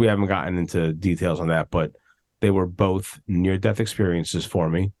 which we haven't gotten into details on that, but they were both near-death experiences for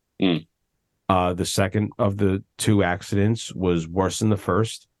me. Mm. The second of the 2 accidents was worse than the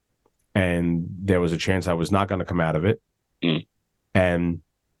first, and there was a chance I was not going to come out of it. Mm. And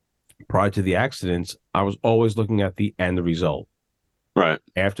prior to the accidents, I was always looking at the end result. Right.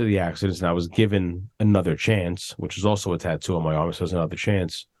 After the accidents, and I was given another chance, which is also a tattoo on my arm. It says another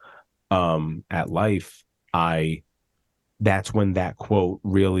chance. At life, that's when that quote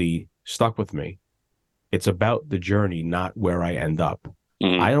really stuck with me. It's about the journey, not where I end up.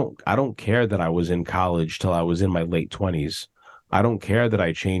 Mhm. I don't care that I was in college till I was in my late 20s. I don't care that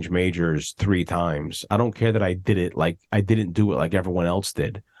I changed majors 3 times. I don't care that I didn't do it like everyone else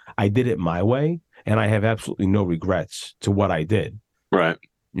did. I did it my way, and I have absolutely no regrets to what I did. Right.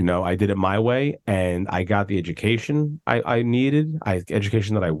 I did it my way, and I got the education I needed,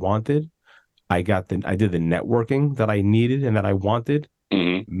 education that I wanted. I did the networking that I needed and that I wanted,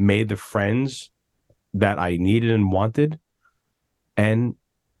 Mhm. made the friends that I needed and wanted, and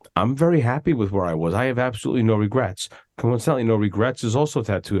I'm very happy with where I was. I have absolutely no regrets. Coincidentally, no regrets is also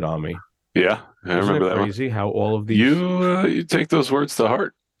tattooed on me. Yeah, I Isn't remember it that one. crazy how all of these You take those words to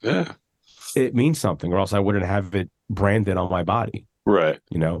heart. Yeah. it means something, or else I wouldn't have it branded on my body. Right.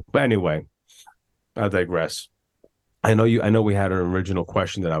 But anyway, I digress. I know we had an original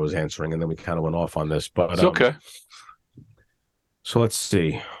question that I was answering, and then we kind of went off on this. But It's okay. so let's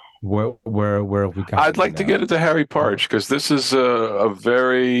see, where have we I'd gotten to like to now? get into Harry Parch because this is a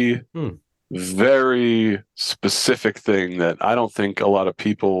very, Hmm. very specific thing that I don't think a lot of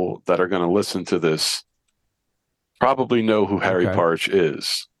people that are going to listen to this probably know who Harry Okay. Parch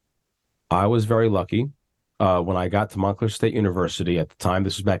is. I was very lucky. When I got to Montclair State University at the time,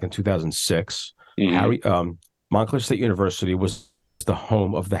 this was back in 2006. Hmm. Montclair State University was the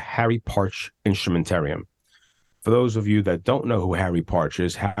home of the Harry Parch Instrumentarium. For those of you that don't know who Harry Parch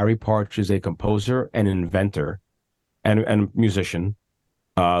is a composer and inventor and musician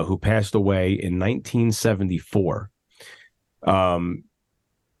who passed away in 1974. Um,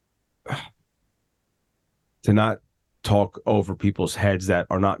 to not talk over people's heads that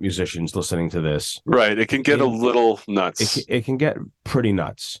are not musicians listening to this, Right. It can get a in little nuts. it can get pretty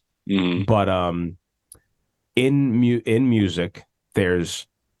nuts. Hmm. But in music, there's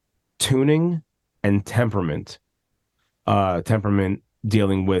tuning and temperament. Temperament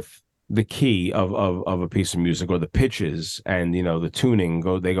dealing with the key of a piece of music or the pitches and the tuning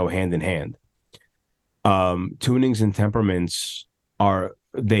they go hand in hand. Tunings and temperaments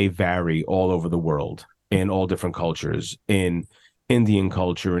they vary all over the world in all different cultures, in Indian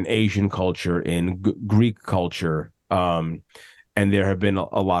culture, in Asian culture, in Greek culture. And there have been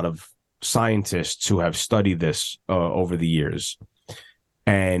a lot of scientists who have studied this over the years.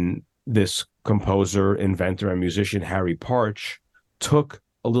 And this composer, inventor, and musician, Harry Parch, took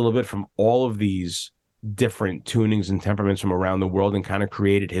a little bit from all of these different tunings and temperaments from around the world and kind of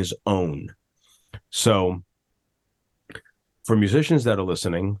created his own. So, for musicians that are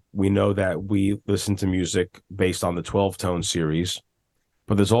listening, we know that we listen to music based on the 12 tone series,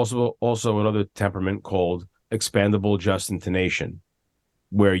 but there's also another temperament called expandable just intonation,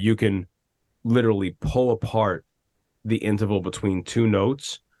 where you can literally pull apart the interval between two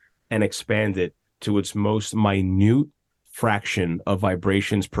notes and expand it to its most minute fraction of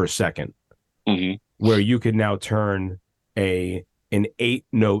vibrations per second, Hmm. where you could now turn an 8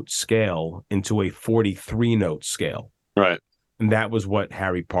 note scale into a 43 note scale. Right. And that was what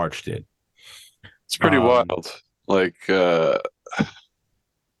Harry Parch did. It's pretty Um, wild. Like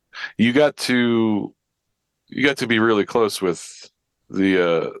you got to you got to be really close with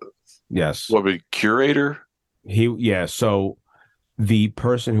the yes, what would curator? yeah. So the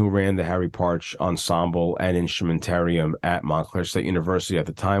person who ran the Harry Parch Ensemble and Instrumentarium at Montclair State University at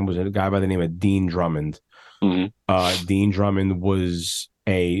the time was a guy by the name of Dean Drummond. Hmm. Dean Drummond was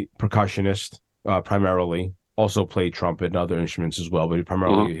a percussionist primarily, also played trumpet and other instruments as well, but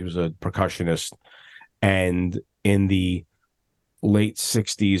primarily he was a percussionist. And in the late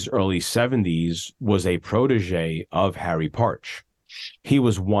 60s, early 70s, was a protege of Harry Parch. He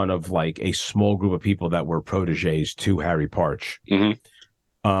was one of like a small group of people that were proteges to Harry Parch. Hmm.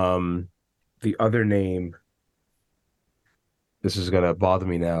 Um, the other name, this is gonna bother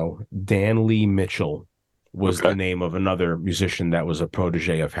me now. Dan Lee Mitchell was Okay. the name of another musician that was a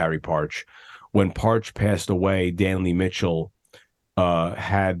protege of Harry Parch. When Parch passed away, Dan Lee Mitchell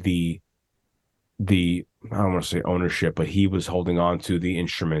had the I don't want to say ownership, but he was holding on to the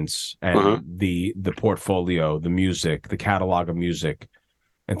instruments Uh-huh. and the portfolio, the music, the catalog of music,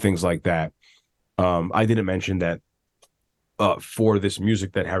 and things like that. I didn't mention that for this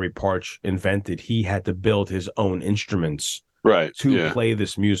music that Harry Parch invented, he had to build his own instruments Right. to Yeah. play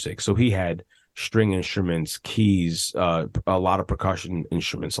this music. So he had string instruments, keys, a lot of percussion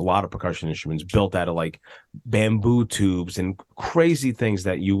instruments, built out of like bamboo tubes and crazy things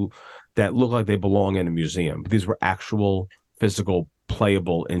that look like they belong in a museum. But these were actual physical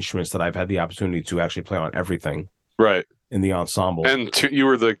playable instruments that I've had the opportunity to actually play on everything Right. in the ensemble. And you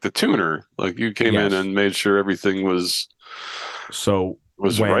were like the tuner. Like you came in Yes. and made sure everything So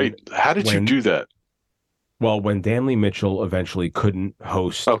was when right. How did you when do that? well, when Danley Mitchell eventually couldn't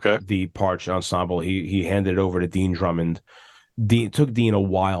host Okay. the Parch ensemble, he handed it over to Dean Drummond. It took Dean a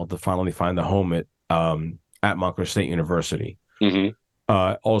while to finally find a home at Montclair State University. Hmm.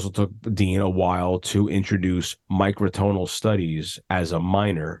 Also took Dean a while to introduce microtonal studies as a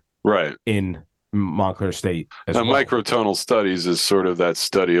minor Right. in Montclair State as Now, well. microtonal studies is sort of that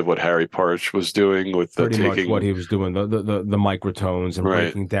study of what Harry Parch was doing with the Pretty much taking. what he was doing, the microtones and Right.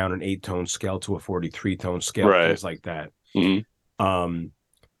 breaking down an 8 tone scale to a 43 tone scale, Right. things like that. Hmm.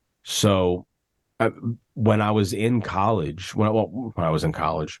 So when I was in college, when I was in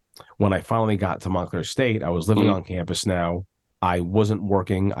college, when I finally got to Montclair State, I was living Mhm. on campus now. I wasn't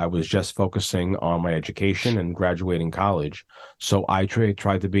working. I was just focusing on my education and graduating college. So I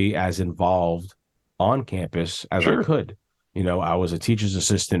tried to be as involved on campus as I Sure. could. I was a teacher's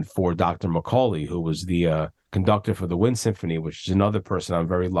assistant for Dr. McCauley, who was the conductor for the Wind Symphony, which is another person I'm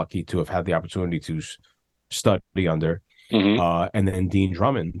very lucky to have had the opportunity to study under. And then Dean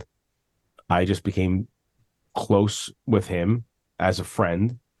Drummond, I just became close with him as a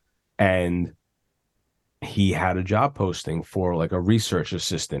friend, and he had a job posting for like a research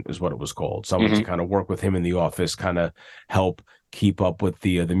assistant is what it was called. Someone to kind of work with him in the office, kind of help keep up with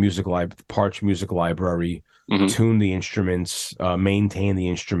the Parch music library, tune the instruments, maintain the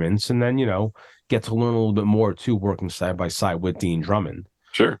instruments, and then, get to learn a little bit more too, working side by side with Dean Drummond.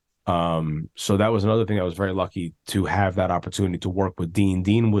 Sure. So that was another thing I was very lucky to have that opportunity to work with Dean.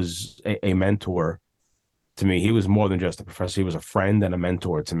 Dean was a mentor to me. He was more than just a professor. He was a friend and a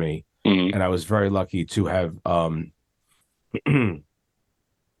mentor to me. And I was very lucky to have had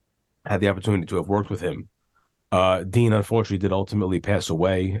the opportunity to have worked with him. Dean, unfortunately, did ultimately pass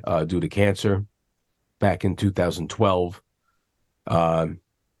away due to cancer back in 2012. It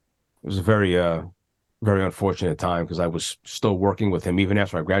was a very, very unfortunate time because I was still working with him. Even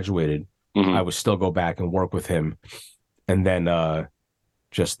after I graduated, I would still go back and work with him. And then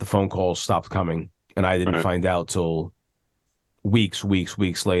just the phone calls stopped coming. And I didn't find out till weeks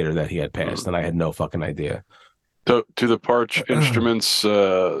later that he had passed, and I had no fucking idea. So, do the Parch instruments,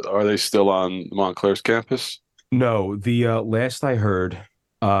 are they still on Montclair's campus? No, the last I heard,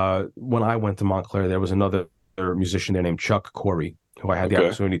 when I went to Montclair, there was another musician there named Chuck Corey, who I had the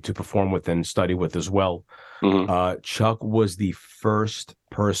opportunity to perform with and study with as well. Chuck was the first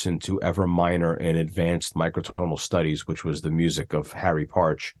person to ever minor in advanced microtonal studies, which was the music of Harry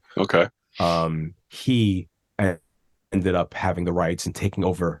Parch. Okay. He ended up having the rights and taking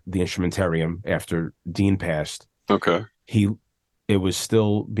over the instrumentarium after Dean passed. Okay. It was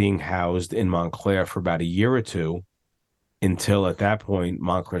still being housed in Montclair for about a year or two, until at that point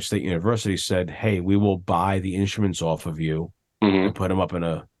Montclair State University said, "Hey, we will buy the instruments off of you and put them up in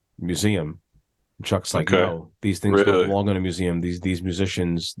a museum." And Chuck's like, "No, these things don't belong in a museum. These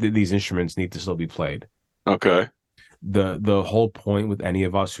musicians, these instruments need to still be played." Okay. The whole point with any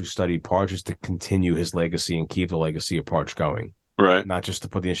of us who studied Parch is to continue his legacy and keep the legacy of Parch going. Right. Not just to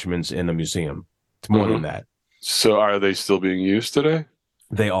put the instruments in a museum. It's more than that. So are they still being used today?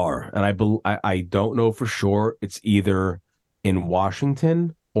 They are. And I don't know for sure. It's either in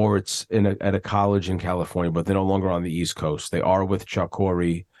Washington or it's at a college in California, but they're no longer on the East Coast. They are with Chuck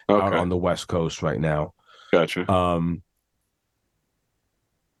Corey out on the West Coast right now. Gotcha.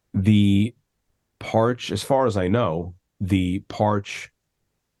 The Parch, as far as I know, the Parch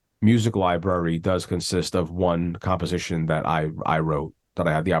music library does consist of one composition that I wrote, that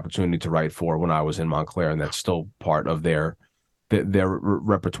I had the opportunity to write for when I was in Montclair, and that's still part of their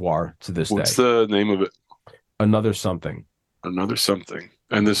repertoire to this day. What's the name of it? Another Something. Another Something.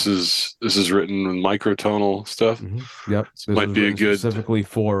 And this is written in microtonal stuff. Yep. This might be a good specifically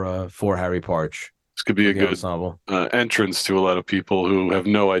for Harry Parch. This could be a good entrance to a lot of people who have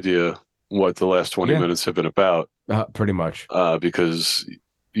no idea what the last 20 minutes have been about. Pretty much. Because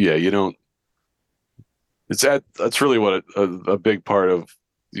you don't. That's really what a big part of.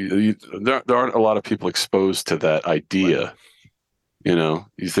 There aren't a lot of people exposed to that idea. Right.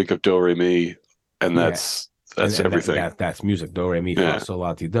 You think of do re mi, and that's everything. That's music. Do re mi fa sol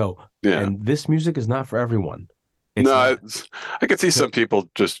la ti do. Yeah. And this music is not for everyone. I could see some people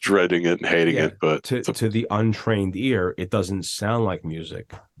just dreading it and hating it, but to the untrained ear, it doesn't sound like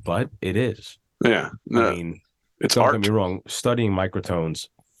music, but it is. Yeah. I mean, it's don't art. Get me wrong. Studying microtones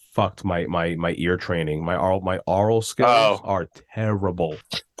fucked my ear training. My oral skills are terrible.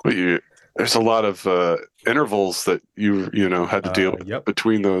 There's a lot of intervals that you had to deal with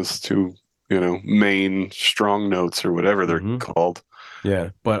between those two, main strong notes or whatever they're called. Yeah,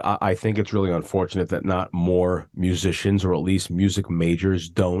 but I think it's really unfortunate that not more musicians, or at least music majors,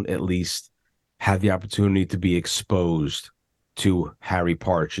 don't at least have the opportunity to be exposed to Harry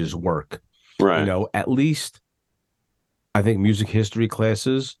Parch's work. Right. At least I think music history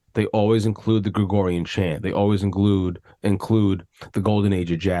classes, they always include the Gregorian chant. They always include the golden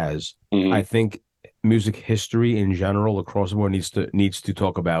age of jazz. I think music history in general across the board needs to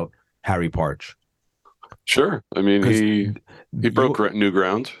talk about Harry Parch. Sure. I mean, he broke new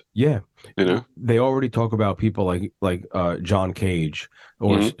ground. Yeah. They already talk about people like John Cage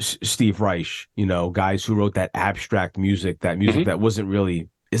or Steve Reich, guys who wrote that abstract music, that wasn't really,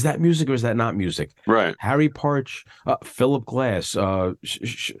 is that music or is that not music? Right. Harry Parch, Philip Glass,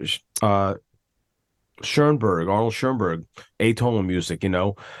 Schoenberg, Arnold Schoenberg, atonal music,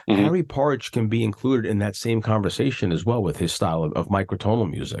 Harry Parch can be included in that same conversation as well with his style of microtonal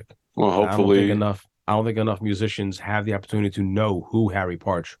music. Well, hopefully I don't think enough musicians have the opportunity to know who Harry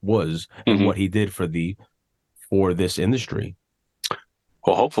Parch was and what he did for this industry.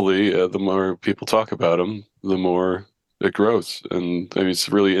 Well, hopefully, the more people talk about him, the more it grows. And I mean, it's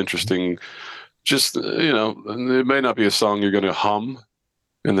really interesting. Just, it may not be a song you're going to hum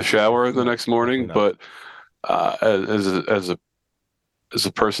in the shower the No, next morning, definitely not. but as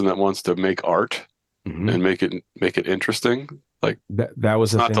a person that wants to make art Hmm. and make it interesting, like That was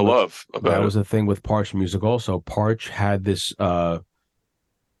what's the not thing to with love about it? Parch music also. Parch had this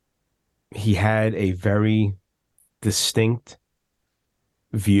he had a very distinct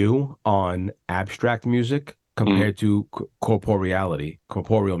view on abstract music Mm-hmm. compared to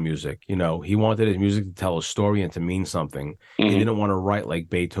corporeal music. You know, he wanted his music to tell a story and to mean something. He Mm-hmm. didn't want to write like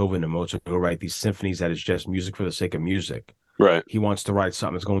Beethoven and Mozart who write these symphonies that is just music for the sake of music. Right. He wants to write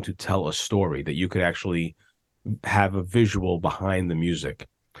something that's going to tell a story that you could actually have a visual behind the music.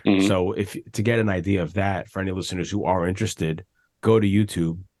 Mm-hmm. So if to get an idea of that for any listeners who are interested, go to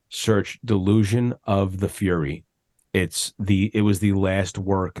YouTube, search Delusion of the Fury. It was the last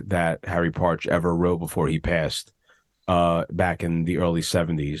work that Harry Parch ever wrote before he passed back in the early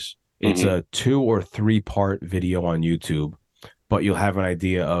 70s. It's Mm-hmm. a 2 or 3 part video on YouTube, but you'll have an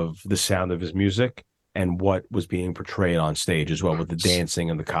idea of the sound of his music and what was being portrayed on stage as well with the dancing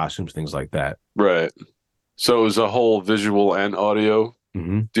and the costumes, things like that. Right. So it was a whole visual and audio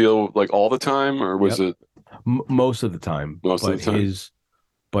Hmm. deal like all the time, or was Yep. it Most of the time, most of the time?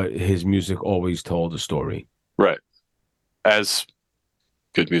 but his music always told a story. Right. As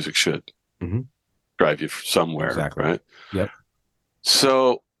good music should Hmm. drive you somewhere, Exactly. right? Yep.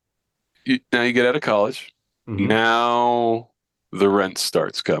 So now you get out of college. Hmm. Now the rent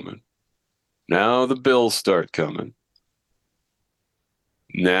starts coming. Now the bills start coming.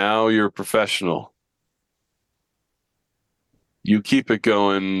 Now you're a professional. You keep it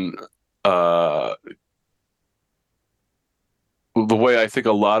going. Uh, the way I think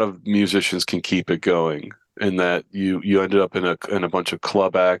a lot of musicians can keep it going, in that you ended up in a bunch of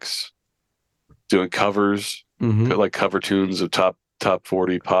club acts doing covers, Hmm. like cover tunes of top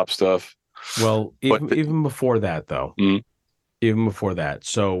 40 pop stuff. Well, But even before that, though, mm, even before that,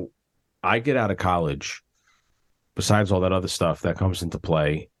 so I get out of college. Besides all that other stuff that comes into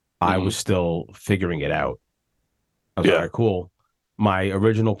play, I mhm, was still figuring it out. I was like, all yeah, right, cool. My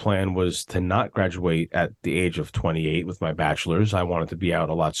original plan was to not graduate at the age of 28 with my bachelor's. I wanted to be out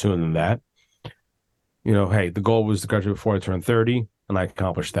a lot sooner than that. You know, hey, the goal was to graduate before I turned 30, and I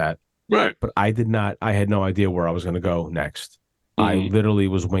accomplished that. right. But I had no idea where I was going to go next. I Hmm. literally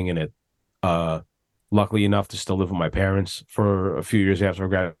was winging it. Uh, Luckily enough to still live with my parents for a few years after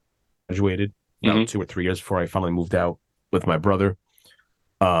I graduated, Hmm. 2 or 3 years before I finally moved out with my brother.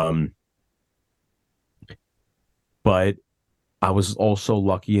 Um, but I was also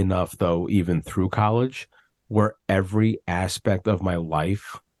lucky enough, though, even through college, where every aspect of my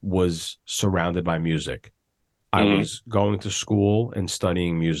life was surrounded by music. I Hmm. was going to school and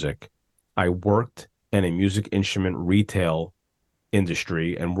studying music. I worked in a music instrument retail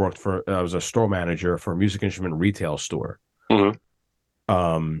industry and I was a store manager for a music instrument retail store. Hmm.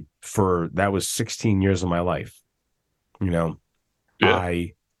 For that was 16 years of my life. You know, Yeah.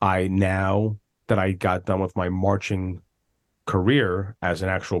 I now that I got done with my marching career as an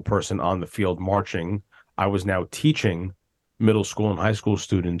actual person on the field marching, I was now teaching middle school and high school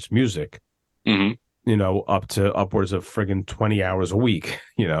students music, Hmm. up to upwards of friggin' 20 hours a week,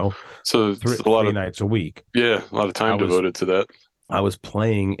 So it's a lot three of nights a week. a lot of I time was devoted to that. I was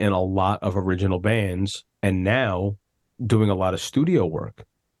playing in a lot of original bands and now doing a lot of studio work,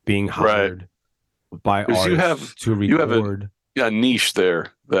 being Right. hired by Because artists to you have record. a niche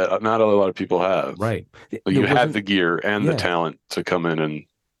there that not a lot of people have. Right. Like, There you had wasn't, the gear and the yeah, talent to come in and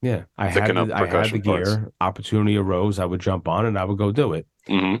yeah. thicken up I had the percussion parts. gear. Opportunity arose. I would jump on and I would go do it.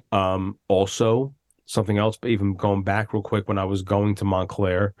 Hmm. Also something else, but even going back real quick when I was going to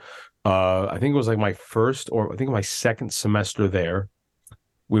Montclair, I think it was like my first or I think my second semester there.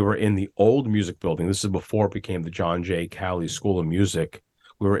 We were in the old music building. This is before it became the John J. Cowley School of Music.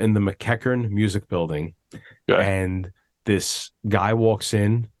 We were in the McEachern Music Building, Okay. and this guy walks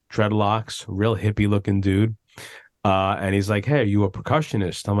in, dreadlocks, real hippie looking dude. And he's like, "Hey, are you a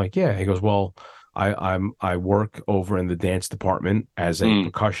percussionist?" I'm like, "Yeah." He goes, "Well, I work over in the dance department as a Mm.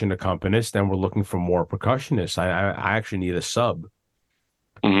 percussion accompanist, and we're looking for more percussionists. I actually need a sub."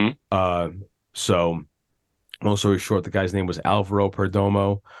 Hmm. Uh, so long story short, the guy's name was Alvaro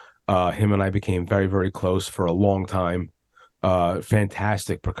Perdomo. Him and I became very, very close for a long time.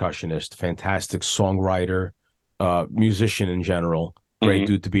 Fantastic percussionist, fantastic songwriter, musician in general. Great Hmm.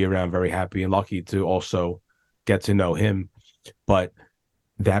 dude to be around. Very happy and lucky to also get to know him. But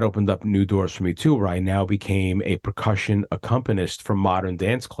that opened up new doors for me too, where I now became a percussion accompanist for modern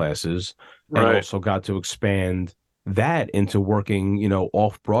dance classes and Right. also got to expand that into working,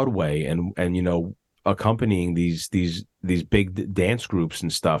 off Broadway and accompanying these big dance groups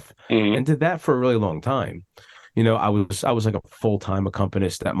and stuff, Hmm. and did that for a really long time. I was like a full-time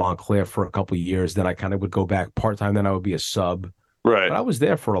accompanist at Montclair for a couple of years. Then I kind of would go back part-time. Then I would be a sub. Right. But I was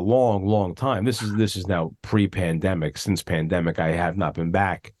there for a long, long time. This is now pre-pandemic. Since pandemic, I have not been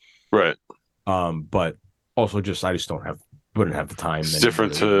back. Right. But also just I just wouldn't have the time It's anymore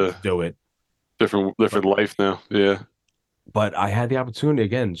different to even to to do it. different But life now. Yeah. I had the opportunity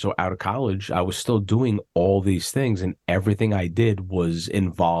again. So out of college, I was still doing all these things, and everything I did was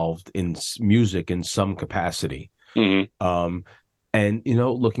involved in music in some capacity. Hmm. Um, and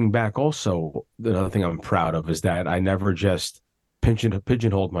looking back, also another thing I'm proud of is that I never just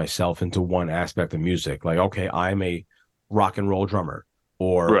pigeonholed myself into one aspect of music. Like, okay, I'm a rock and roll drummer,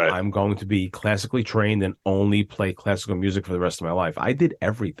 or Right. I'm going to be classically trained and only play classical music for the rest of my life. I did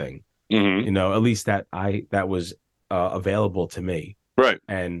everything, Hmm. at least that was available to me. Right.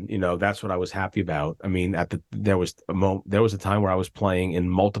 And that's what I was happy about. I mean, there was a time where I was playing in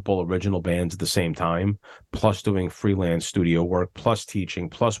multiple original bands at the same time, plus doing freelance studio work, plus teaching,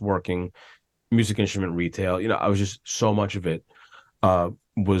 plus working music instrument retail. I was just so much of it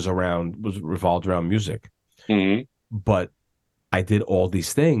was revolved around music. Hmm. But I did all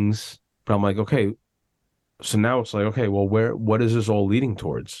these things, but I'm like, okay, so now it's like, okay, well, what is this all leading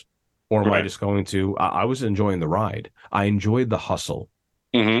towards? Or am I Right. just going to? I was enjoying the ride. I enjoyed the hustle.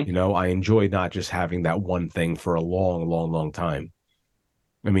 Hmm. I enjoy not just having that one thing for a long, long, long time.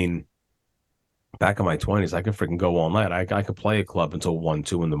 I mean, back in my 20s, I could freaking go all night. I could play a club until 1,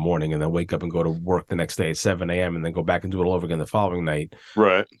 2 in the morning and then wake up and go to work the next day at 7 a.m. and then go back and do it all over again the following night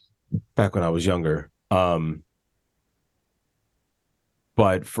Right. back when I was younger.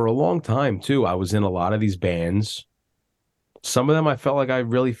 But for a long time, too, I was in a lot of these bands. Some of them I felt like I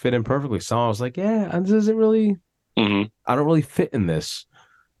really fit in perfectly. Some I was like, yeah, this isn't really, Hmm. I don't really fit in this.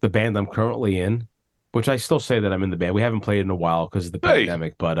 The band I'm currently in, which I still say that I'm in the band. We haven't played in a while because of the Hey.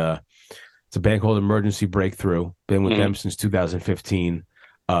 pandemic, but it's a band called Emergency Breakthrough. Been with Hmm. them since 2015.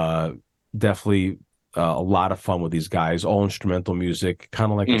 Uh, Definitely a lot of fun with these guys. All instrumental music,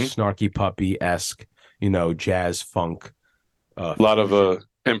 kind of like a Hmm. Snarky Puppy esque, jazz funk A lot of fusion.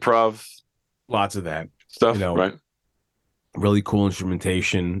 improv Lots of that. You stuff. know, Right. really cool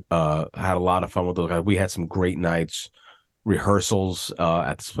instrumentation. Had a lot of fun with those guys. We had some great nights, rehearsals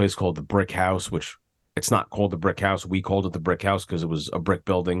at this place called the Brick House, which it's not called the Brick House. We called it the Brick House because it was a brick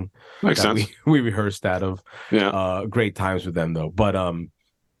building Makes that we sense. we rehearsed out of. Yeah. Great times with them though. But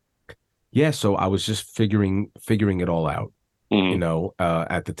yeah, so I was just figuring it all out. Hmm.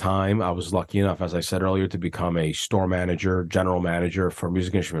 At the time, I was lucky enough, as I said earlier, to become a store manager, general manager for a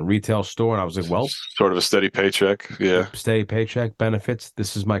music instrument retail store. And I was like, well, Sort of a steady paycheck. Yeah. yep, steady paycheck, benefits.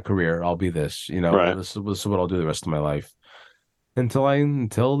 This is my career. I'll be this. Right. This is what I'll do the rest of my life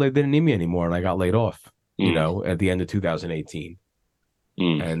until they didn't need me anymore and I got laid off. Mm. At the end of 2018,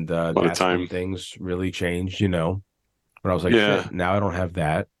 Mm. and What a that's when time. things really changed. But I was like, Yeah. shit. Now I don't have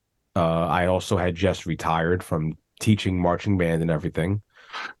that. I also had just retired from teaching marching band and everything.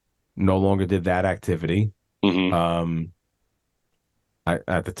 No longer did that activity. Hmm. Um,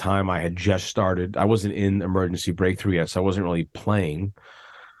 at the time, I had just started. I wasn't in Emergency Breakthrough yet, so I wasn't really playing.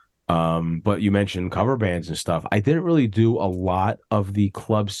 But you mentioned cover bands and stuff. I didn't really do a lot of the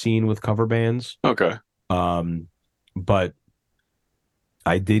club scene with cover bands. Okay. Um, but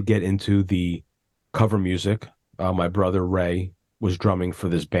I did get into the cover music. My brother Ray was drumming for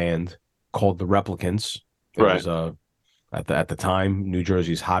this band called the Replicants. It Right. was at the time New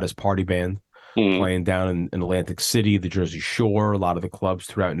Jersey's hottest party band, Mm. playing down in Atlantic City, the Jersey Shore, a lot of the clubs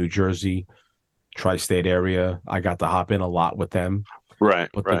throughout New Jersey, tri-state area. I got to hop in a lot with them. Right.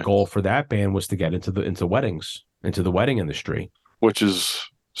 But the Right. goal for that band was to get into weddings, into the wedding industry. Which is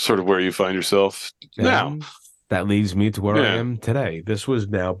sort of where you find yourself now. And that leads me to where I Yeah. am today. This was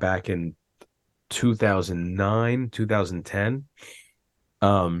now back in 2009, 2010.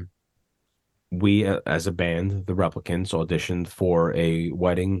 Um, we as a band, the Replicants, auditioned for a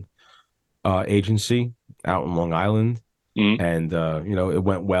wedding agency out in Long Island. Mm. And it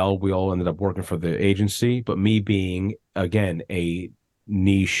went well. We all ended up working for the agency, but me being again a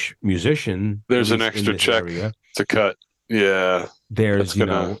niche musician, at There's an least in extra this check area, to cut. Yeah. That's there's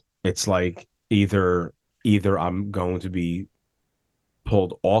gonna. it's like either I'm going to be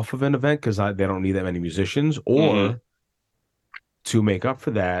pulled off of an event because they don't need that many musicians, Hmm. or to make up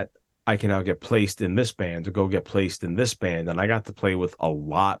for that, I can now get placed in this band to go get placed in this band. And I got to play with a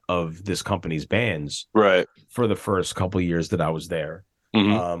lot of this company's bands Right. for the first couple of years that I was there.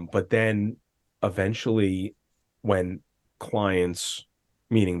 Hmm. But then eventually, when clients,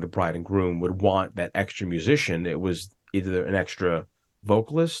 meaning the bride and groom, would want that extra musician, it was either an extra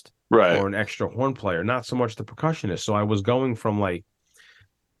vocalist Right. or an extra horn player, not so much the percussionist. So I was going from like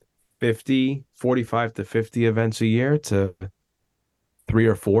 45 to 50 events a year to 3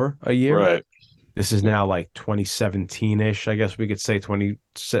 or 4 a year. Right. This is now like 2017-ish, I guess we could say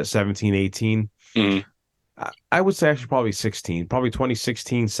 2017, 18. Mm. I would say actually probably 16, probably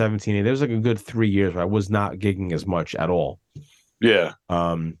 2016, 17. There was like a good 3 years where I was not gigging as much at all. Yeah.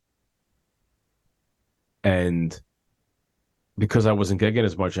 And because I wasn't gigging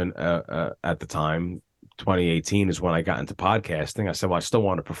as much at the time, 2018 is when I got into podcasting. I said, well, I still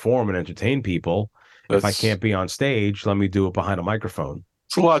want to perform and entertain people. If I can't be on stage, let me do it behind a microphone.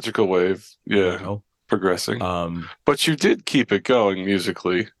 It's a logical wave. Yeah. You know? Progressing. But you did keep it going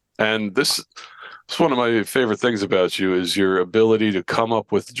musically. And this is one of my favorite things about you is your ability to come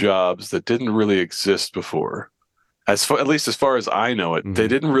up with jobs that didn't really exist before. At least as far as I know it, they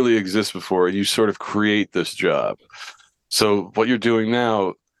didn't really exist before. You sort of create this job. So what you're doing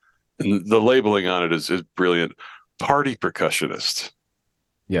now, and the labeling on it is brilliant. Party percussionist.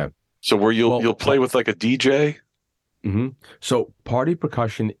 Yeah. So where you'll play with like a DJ. Mm-hmm. So party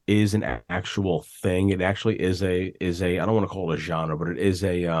percussion is an actual thing. It actually is a I don't want to call it a genre, but it is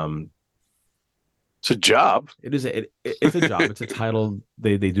a it's a job. It's a job. It's a title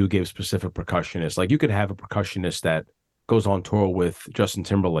they do give specific percussionists. Like you could have a percussionist that goes on tour with Justin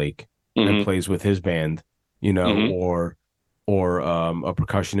Timberlake and plays with his band, you know, or a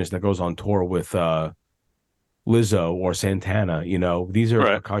percussionist that goes on tour with Lizzo or Santana. You know, these are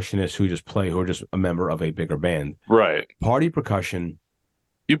percussionists who just play, who are just a member of a bigger band. Right. Party percussion.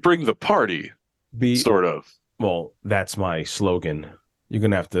 You bring the party, sort of. Well, that's my slogan. You're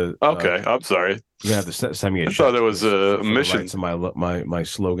gonna have to. Okay, I'm sorry. You're gonna have to send me a. I thought it was a mission. To my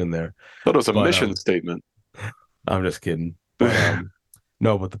slogan there. I thought it was a mission statement. I'm just kidding. But,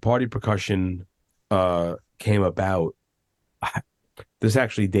 no, but the party percussion came about. This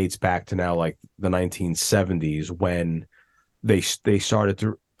actually dates back to now like the 1970s when they started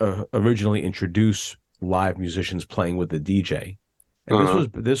to originally introduce live musicians playing with the DJ.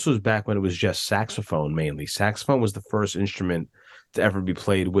 And this was back when it was just saxophone mainly. Saxophone was the first instrument to ever be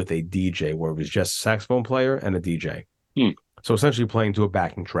played with a DJ, where it was just a saxophone player and a DJ. So essentially playing to a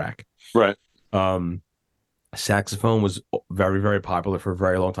backing track. Right. Saxophone was very, very popular for a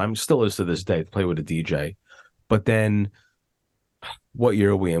very long time. Still is to this day to play with a DJ. But then what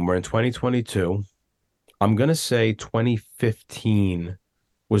year are we in? We're in 2022. I'm going to say 2015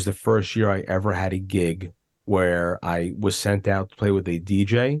 was the first year I ever had a gig where I was sent out to play with a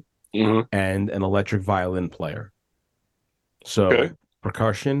DJ and an electric violin player. So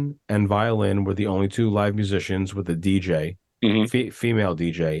percussion and violin were the only two live musicians with a DJ, female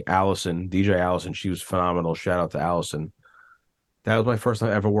DJ, DJ Allison. She was phenomenal. Shout out to Allison. That was my first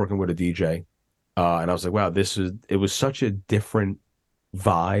time ever working with a DJ. And I was like, wow, it was such a different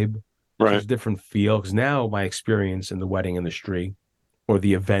vibe, such a different feel. Because now my experience in the wedding industry, or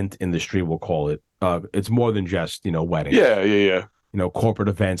the event industry, we'll call it, it's more than just, weddings. Yeah. Corporate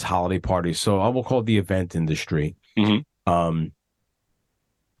events, holiday parties. So I will call it the event industry.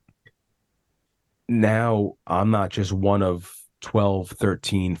 Now I'm not just one of 12,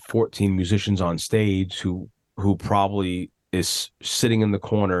 13, 14 musicians on stage who probably is sitting in the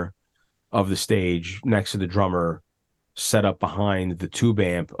corner of the stage next to the drummer, set up behind the tube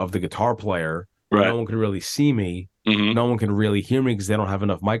amp of the guitar player. No one can really see me. No one can really hear me because they don't have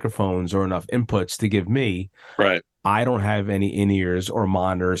enough microphones or enough inputs to give me. I don't have any in-ears or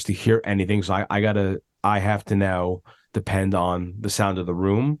monitors to hear anything. So I have to now depend on the sound of the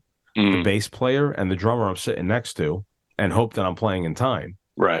room, the bass player, and the drummer I'm sitting next to, and hope that I'm playing in time.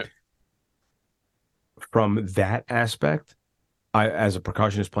 From that aspect, as a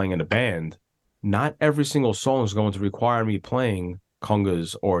percussionist playing in a band, not every single song is going to require me playing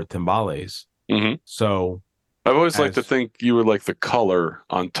congas or timbales. So I've always liked to think you were like the color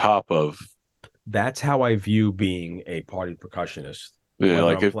on top of. That's how I view being a party percussionist. Yeah,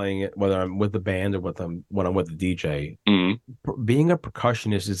 whether I'm playing it, whether I'm with the band or when I'm with the DJ. Being a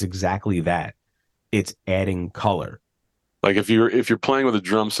percussionist is exactly that. It's adding color. Like if you're playing with a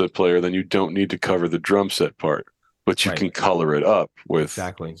drum set player, then you don't need to cover the drum set part, but you can color it up with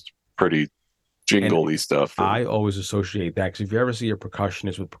pretty jingly stuff. I always associate that because if you ever see a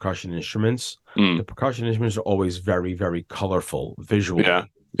percussionist with percussion instruments, the percussion instruments are always very, very colorful visually. Yeah.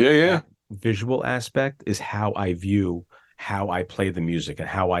 That visual aspect is how I view how I play the music and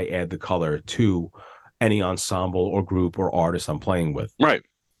how I add the color to any ensemble or group or artist I'm playing with.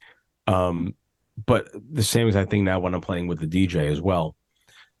 But the same as I think now when I'm playing with the DJ as well.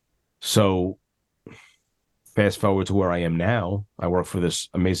 So fast forward to where I am now. I work for this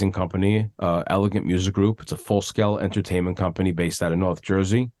amazing company, Elegant Music Group. It's a full-scale entertainment company based out of North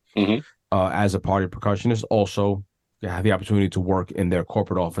Jersey. Hmm. as a party percussionist. Also, I had the opportunity to work in their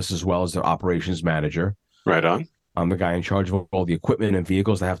corporate office as well as their operations manager. Right on. I'm the guy in charge of all the equipment and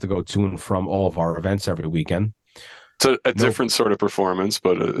vehicles that have to go to and from all of our events every weekend. It's a No, different sort of performance,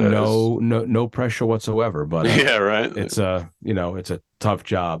 but no pressure whatsoever. But yeah, right. it's a it's a tough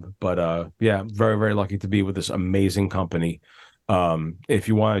job. But yeah, very very lucky to be with this amazing company. If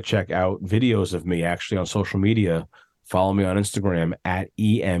you want to check out videos of me actually on social media, follow me on Instagram at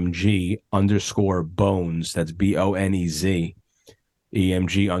EMG_bones. That's BONEZ.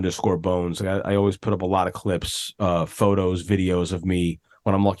 EMG_bones. I always put up a lot of clips, photos, videos of me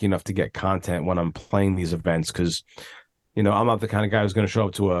when I'm lucky enough to get content when I'm playing these events. Because I'm not the kind of guy who's going to show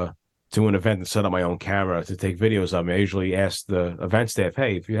up to an event and set up my own camera to take videos of me. I usually ask the event staff,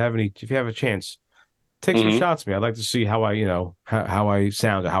 "Hey, if you have a chance, take some Hmm. shots of me. I'd like to see how I how I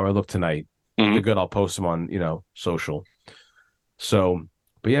sound or how I look tonight. If they're Hmm. good, I'll post them on social." So,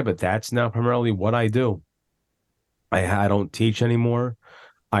 but yeah, but that's now primarily what I do. I don't teach anymore.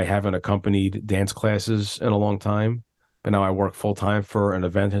 I haven't accompanied dance classes in a long time, but now I work full time for an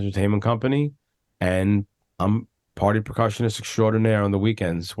event entertainment company, and I'm party percussionist extraordinaire on the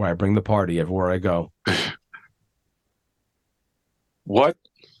weekends where I bring the party everywhere I go. What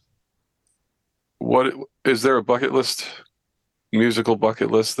what is there a bucket list, musical bucket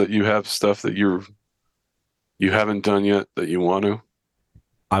list that you have stuff that you haven't done yet that you want to?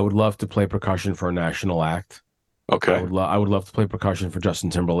 I would love to play percussion for a national act. Okay, I would love to play percussion for Justin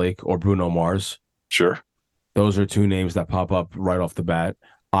Timberlake or Bruno Mars. sure. Those are two names that pop up right off the bat.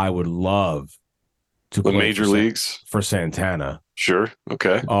 I would love to The play major leagues, For Santana. sure.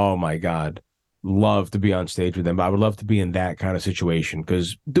 Okay. Oh my God. Love to be on stage with them. But I would love to be in that kind of situation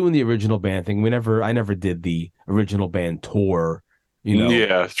because doing the original band thing, I never did the original band tour.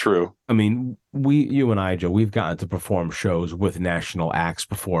 Yeah, true. I mean, you and I, Joe, we've gotten to perform shows with national acts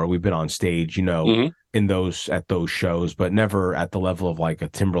before. We've been on stage, Hmm. at those shows, but never at the level of like a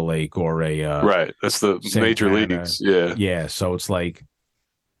Timberlake or a Right. That's the major Santana. leagues. Yeah. Yeah, so it's like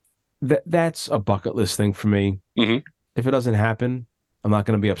that's a bucket list thing for me. Hmm. If it doesn't happen, I'm not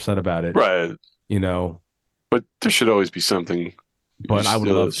going to be upset about it, Right. you know. But there should always be something you But I would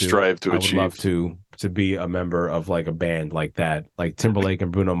love to. strive to I would love achieve. to be a member of like a band like that. Like Timberlake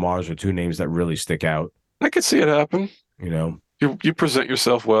and Bruno Mars are two names that really stick out, I could see it happen. you know. You present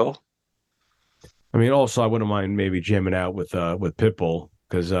yourself well. I mean, also I wouldn't mind maybe jamming out with Pitbull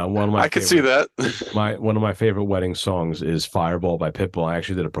because I could see that. one of my favorite wedding songs is Fireball by Pitbull. I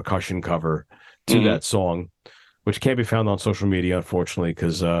actually did a percussion cover to Hmm. that song, which can't be found on social media, unfortunately,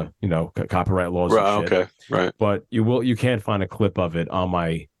 because copyright laws and Right. shit. Okay. Right. But you can find a clip of it on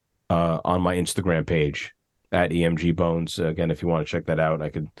my Instagram page at EMG Bones. Again, if you want to check that out, I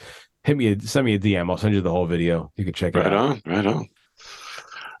could send me a DM. I'll send you the whole video. You can check it Right out. on. Right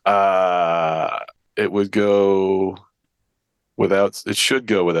on. It would go it should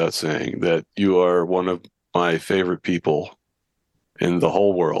go without saying that you are one of my favorite people in the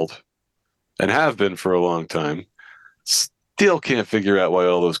whole world and have been for a long time. Still can't figure out why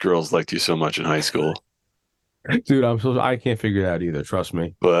all those girls liked you so much in high school. Dude, I can't figure it out either. Trust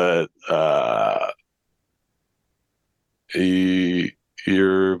me. But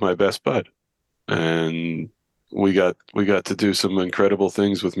you're my best bud, and we got to do some incredible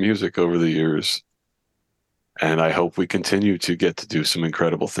things with music over the years, and I hope we continue to get to do some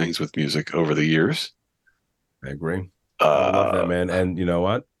incredible things with music over the years. I agree. I love that, Uh, man. And you know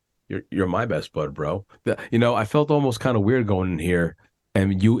what? You're my best bud, bro. I felt almost kind of weird going in here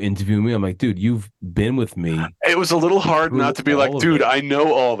and you interview me. I'm like, dude, you've been with me it was a little hard through not to be like, all of dude, it. I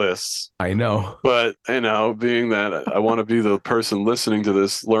know all this. I know. But, being that I want to be the person listening to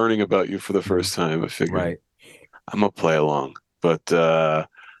this, learning about you for the first time, I figured Right. I'm going to play along. But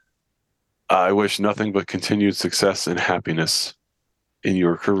I wish nothing but continued success and happiness in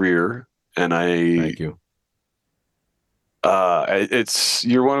your career. And Thank you.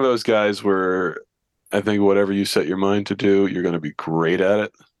 you're one of those guys where I think whatever you set your mind to do, you're going to be great at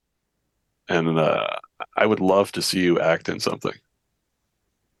it. And I would love to see you act in something.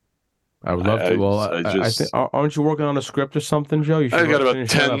 I would love to. Well, I think aren't you working on a script or something, Joe? You should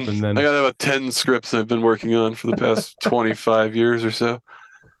finish that up and then I got about 10 scripts I've been working on for the past 25 years or so.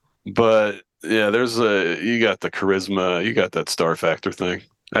 But yeah, you got the charisma, you got that star factor thing.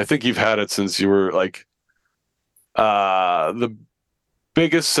 I think you've had it since you were like the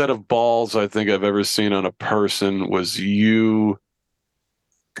biggest set of balls I think I've ever seen on a person was you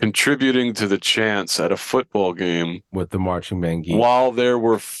contributing to the chants at a football game with the marching band geek. while there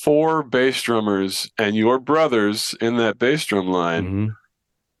were 4 bass drummers and your brothers in that bass drum line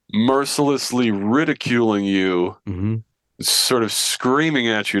Mm-hmm. mercilessly ridiculing you Mm-hmm. sort of screaming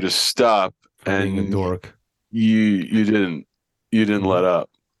at you to stop, For being a and dork. you didn't let up.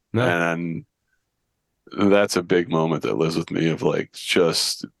 No. And that's a big moment that lives with me, of like,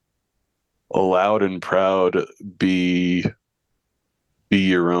 just loud and proud, be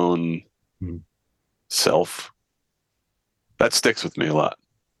your own Mhm. self. That sticks with me a lot.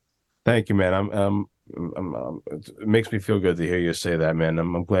 Thank you, man. It makes me feel good to hear you say that, man.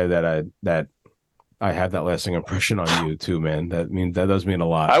 I'm glad that I had that lasting impression on you too, man. That does mean a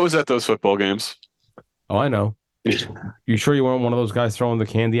lot. I was at those football games. Oh, I know. You sure you weren't one of those guys throwing the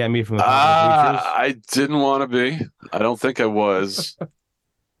candy at me from the top of the bleachers? I didn't want to be. I don't think I was.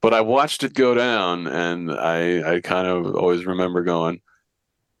 But I watched it go down, and I kind of always remember going,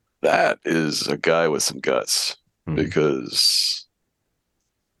 that is a guy with some guts, because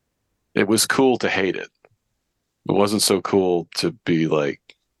it was cool to hate it. It wasn't so cool to be like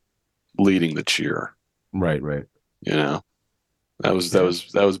leading the cheer. Right. You know, that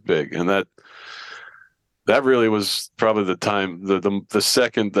was big, and that really was probably the time, the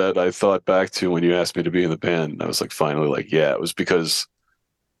second that I thought back to when you asked me to be in the band. I was like, finally, like, yeah, it was because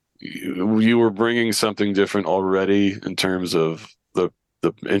you were bringing something different already in terms of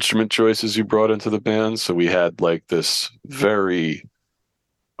the instrument choices you brought into the band. So we had like this very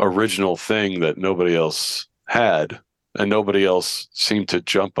original thing that nobody else had, and nobody else seemed to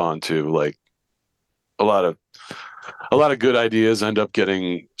jump onto. Like, a lot of good ideas end up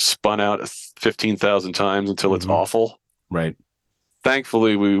getting spun out 15,000 times until it's awful. Right.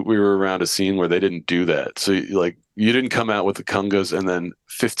 Thankfully, we were around a scene where they didn't do that. So, like, you didn't come out with the congas and then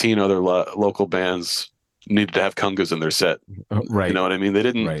 15 other local bands needed to have congas in their set. Right. You know what I mean? They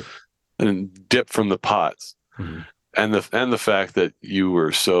didn't dip from the pots. Mm-hmm. And the fact that you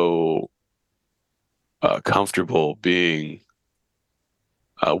were so comfortable being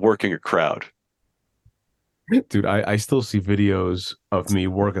working a crowd. Dude, I still see videos of me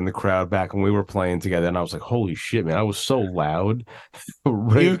working the crowd back when we were playing together, and I was like, holy shit, man, I was so loud.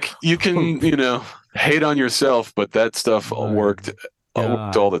 Right. You can, hate on yourself, but that stuff worked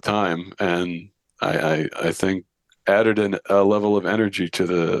all the time. And I think added a level of energy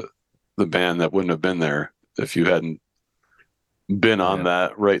to the band that wouldn't have been there if you hadn't been on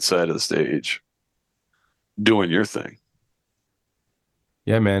that right side of the stage doing your thing.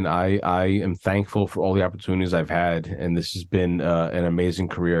 Yeah, man, I am thankful for all the opportunities I've had, and this has been an amazing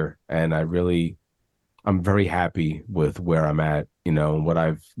career, and I'm very happy with where I'm at,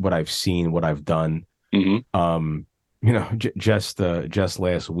 what I've seen, what I've done. Just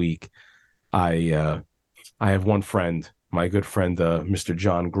last week, I have one friend, my good friend, Mr.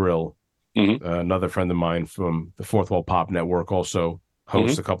 John Grill, another friend of mine from the Fourth Wall Pop Network, also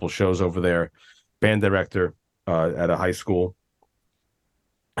hosts a couple shows over there, band director at a high school.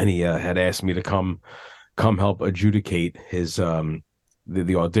 And he had asked me to come help adjudicate his the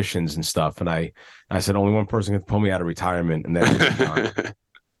auditions and stuff. And I said, only one person can pull me out of retirement, and that's John.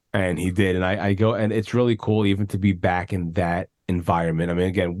 And he did. And I go, and it's really cool even to be back in that environment. I mean,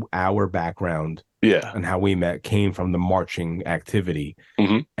 again, our background and how we met came from the marching activity.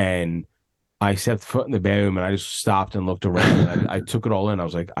 And I stepped foot in the band room, and I just stopped and looked around. And I took it all in. I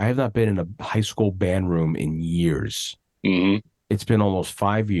was like, I have not been in a high school band room in years. It's been almost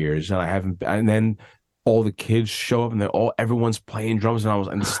 5 years, and I haven't. And then all the kids show up, and everyone's playing drums,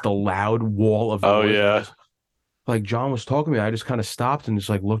 and it's the loud wall of noise. Yeah. Like John was talking to me, I just kind of stopped and just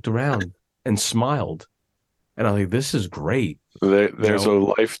like looked around and smiled, and I was like, "This is great." There's a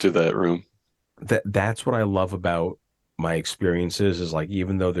life to that room. That's what I love about my experiences. Is like,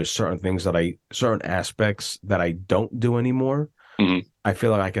 even though there's certain aspects that I don't do anymore, I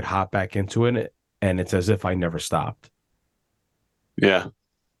feel like I could hop back into it, and it's as if I never stopped. Yeah.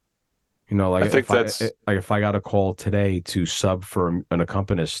 Like I think if I got a call today to sub for an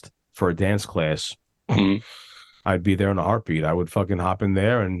accompanist for a dance class, I'd be there in a heartbeat. I would fucking hop in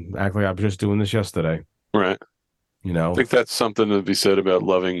there and act like I was just doing this yesterday. Right. I think that's something to be said about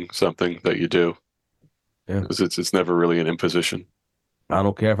loving something that you do. Yeah. Because it's never really an imposition. I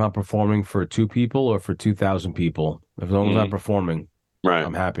don't care if I'm performing for 2 people or for 2,000 people. As long as I'm performing,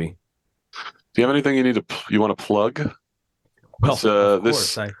 I'm happy. Do you have anything you want to plug? Well, of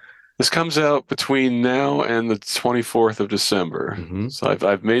course. This comes out between now and the 24th of December. So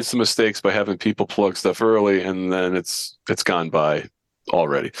I've made some mistakes by having people plug stuff early, and then it's gone by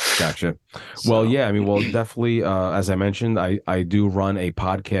already. Gotcha. So. Well, yeah, definitely. As I mentioned, I do run a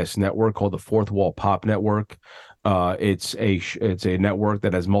podcast network called the Fourth Wall Pop Network. It's a network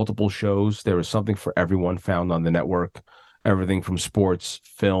that has multiple shows. There is something for everyone found on the network. Everything from sports,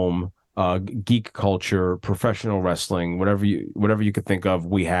 film, geek culture, professional wrestling, whatever you could think of,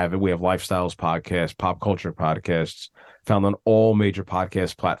 we have it. We have lifestyles podcasts, pop culture podcasts, found on all major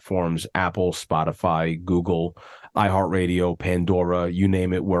podcast platforms: Apple, Spotify, Google, iHeartRadio, Pandora, you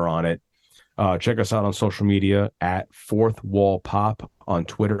name it, we're on it. Check us out on social media at Fourth Wall Pop on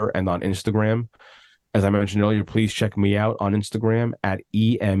Twitter and on Instagram. As I mentioned earlier, please check me out on Instagram at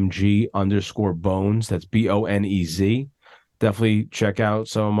EMG_Bones. That's BONEZ. Definitely check out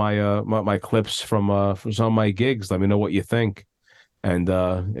some of my clips from some of my gigs. Let me know what you think. And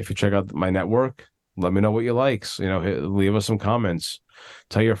if you check out my network, let me know what you likes. Leave us some comments.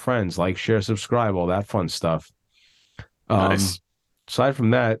 Tell your friends, like, share, subscribe, all that fun stuff. Nice. Aside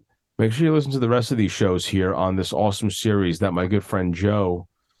from that, make sure you listen to the rest of these shows here on this awesome series that my good friend Joe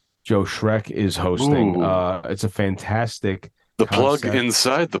Shrek is hosting. It's a fantastic The concept. plug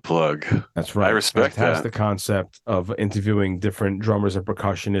inside the plug. That's right. I respect fantastic that. concept of interviewing different drummers and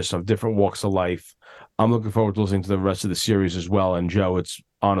percussionists of different walks of life. I'm looking forward to listening to the rest of the series as well. And Joe, it's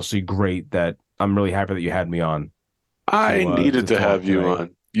honestly great that I'm really happy that you had me on. I needed to talk have you today.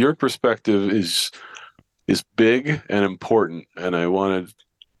 on. Your perspective is big and important, and I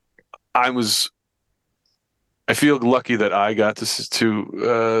feel lucky that I got to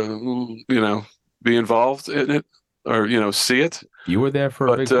be involved in it, or see it. You were there for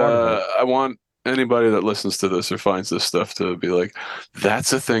a big But part of it. I want anybody that listens to this or finds this stuff to be like,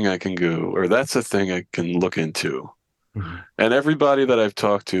 that's a thing I can do, or that's a thing I can look into. Mm-hmm. And everybody that I've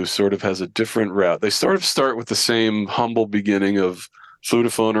talked to sort of has a different route. They sort of start with the same humble beginning of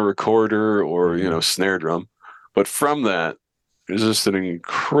flutophone or recorder or, snare drum. But from that, there's just an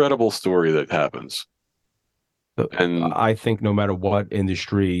incredible story that happens. And I think no matter what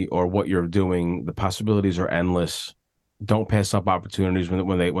industry or what you're doing, the possibilities are endless. Don't pass up opportunities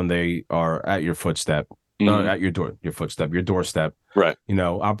when they are at your footstep, at your doorstep. Right.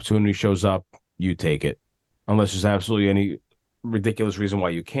 Opportunity shows up, you take it. Unless there's absolutely any ridiculous reason why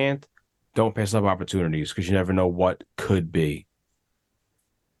you can't, don't pass up opportunities because you never know what could be.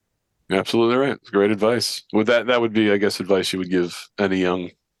 You're absolutely right. It's great advice. That would be, I guess, advice you would give any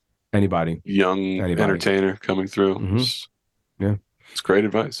anybody entertainer coming through. Mm-hmm. It's great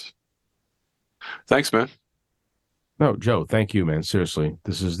advice. Thanks, man. No, Joe, thank you, man. Seriously,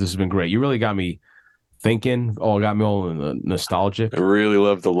 this has been great. You really got me thinking. Got me all nostalgic. I really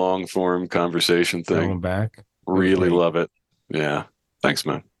love the long form conversation thing. Going back, really love it. Yeah. Thanks,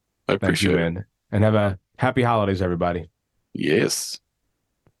 man. I appreciate it, man. And have a happy holidays, everybody. Yes.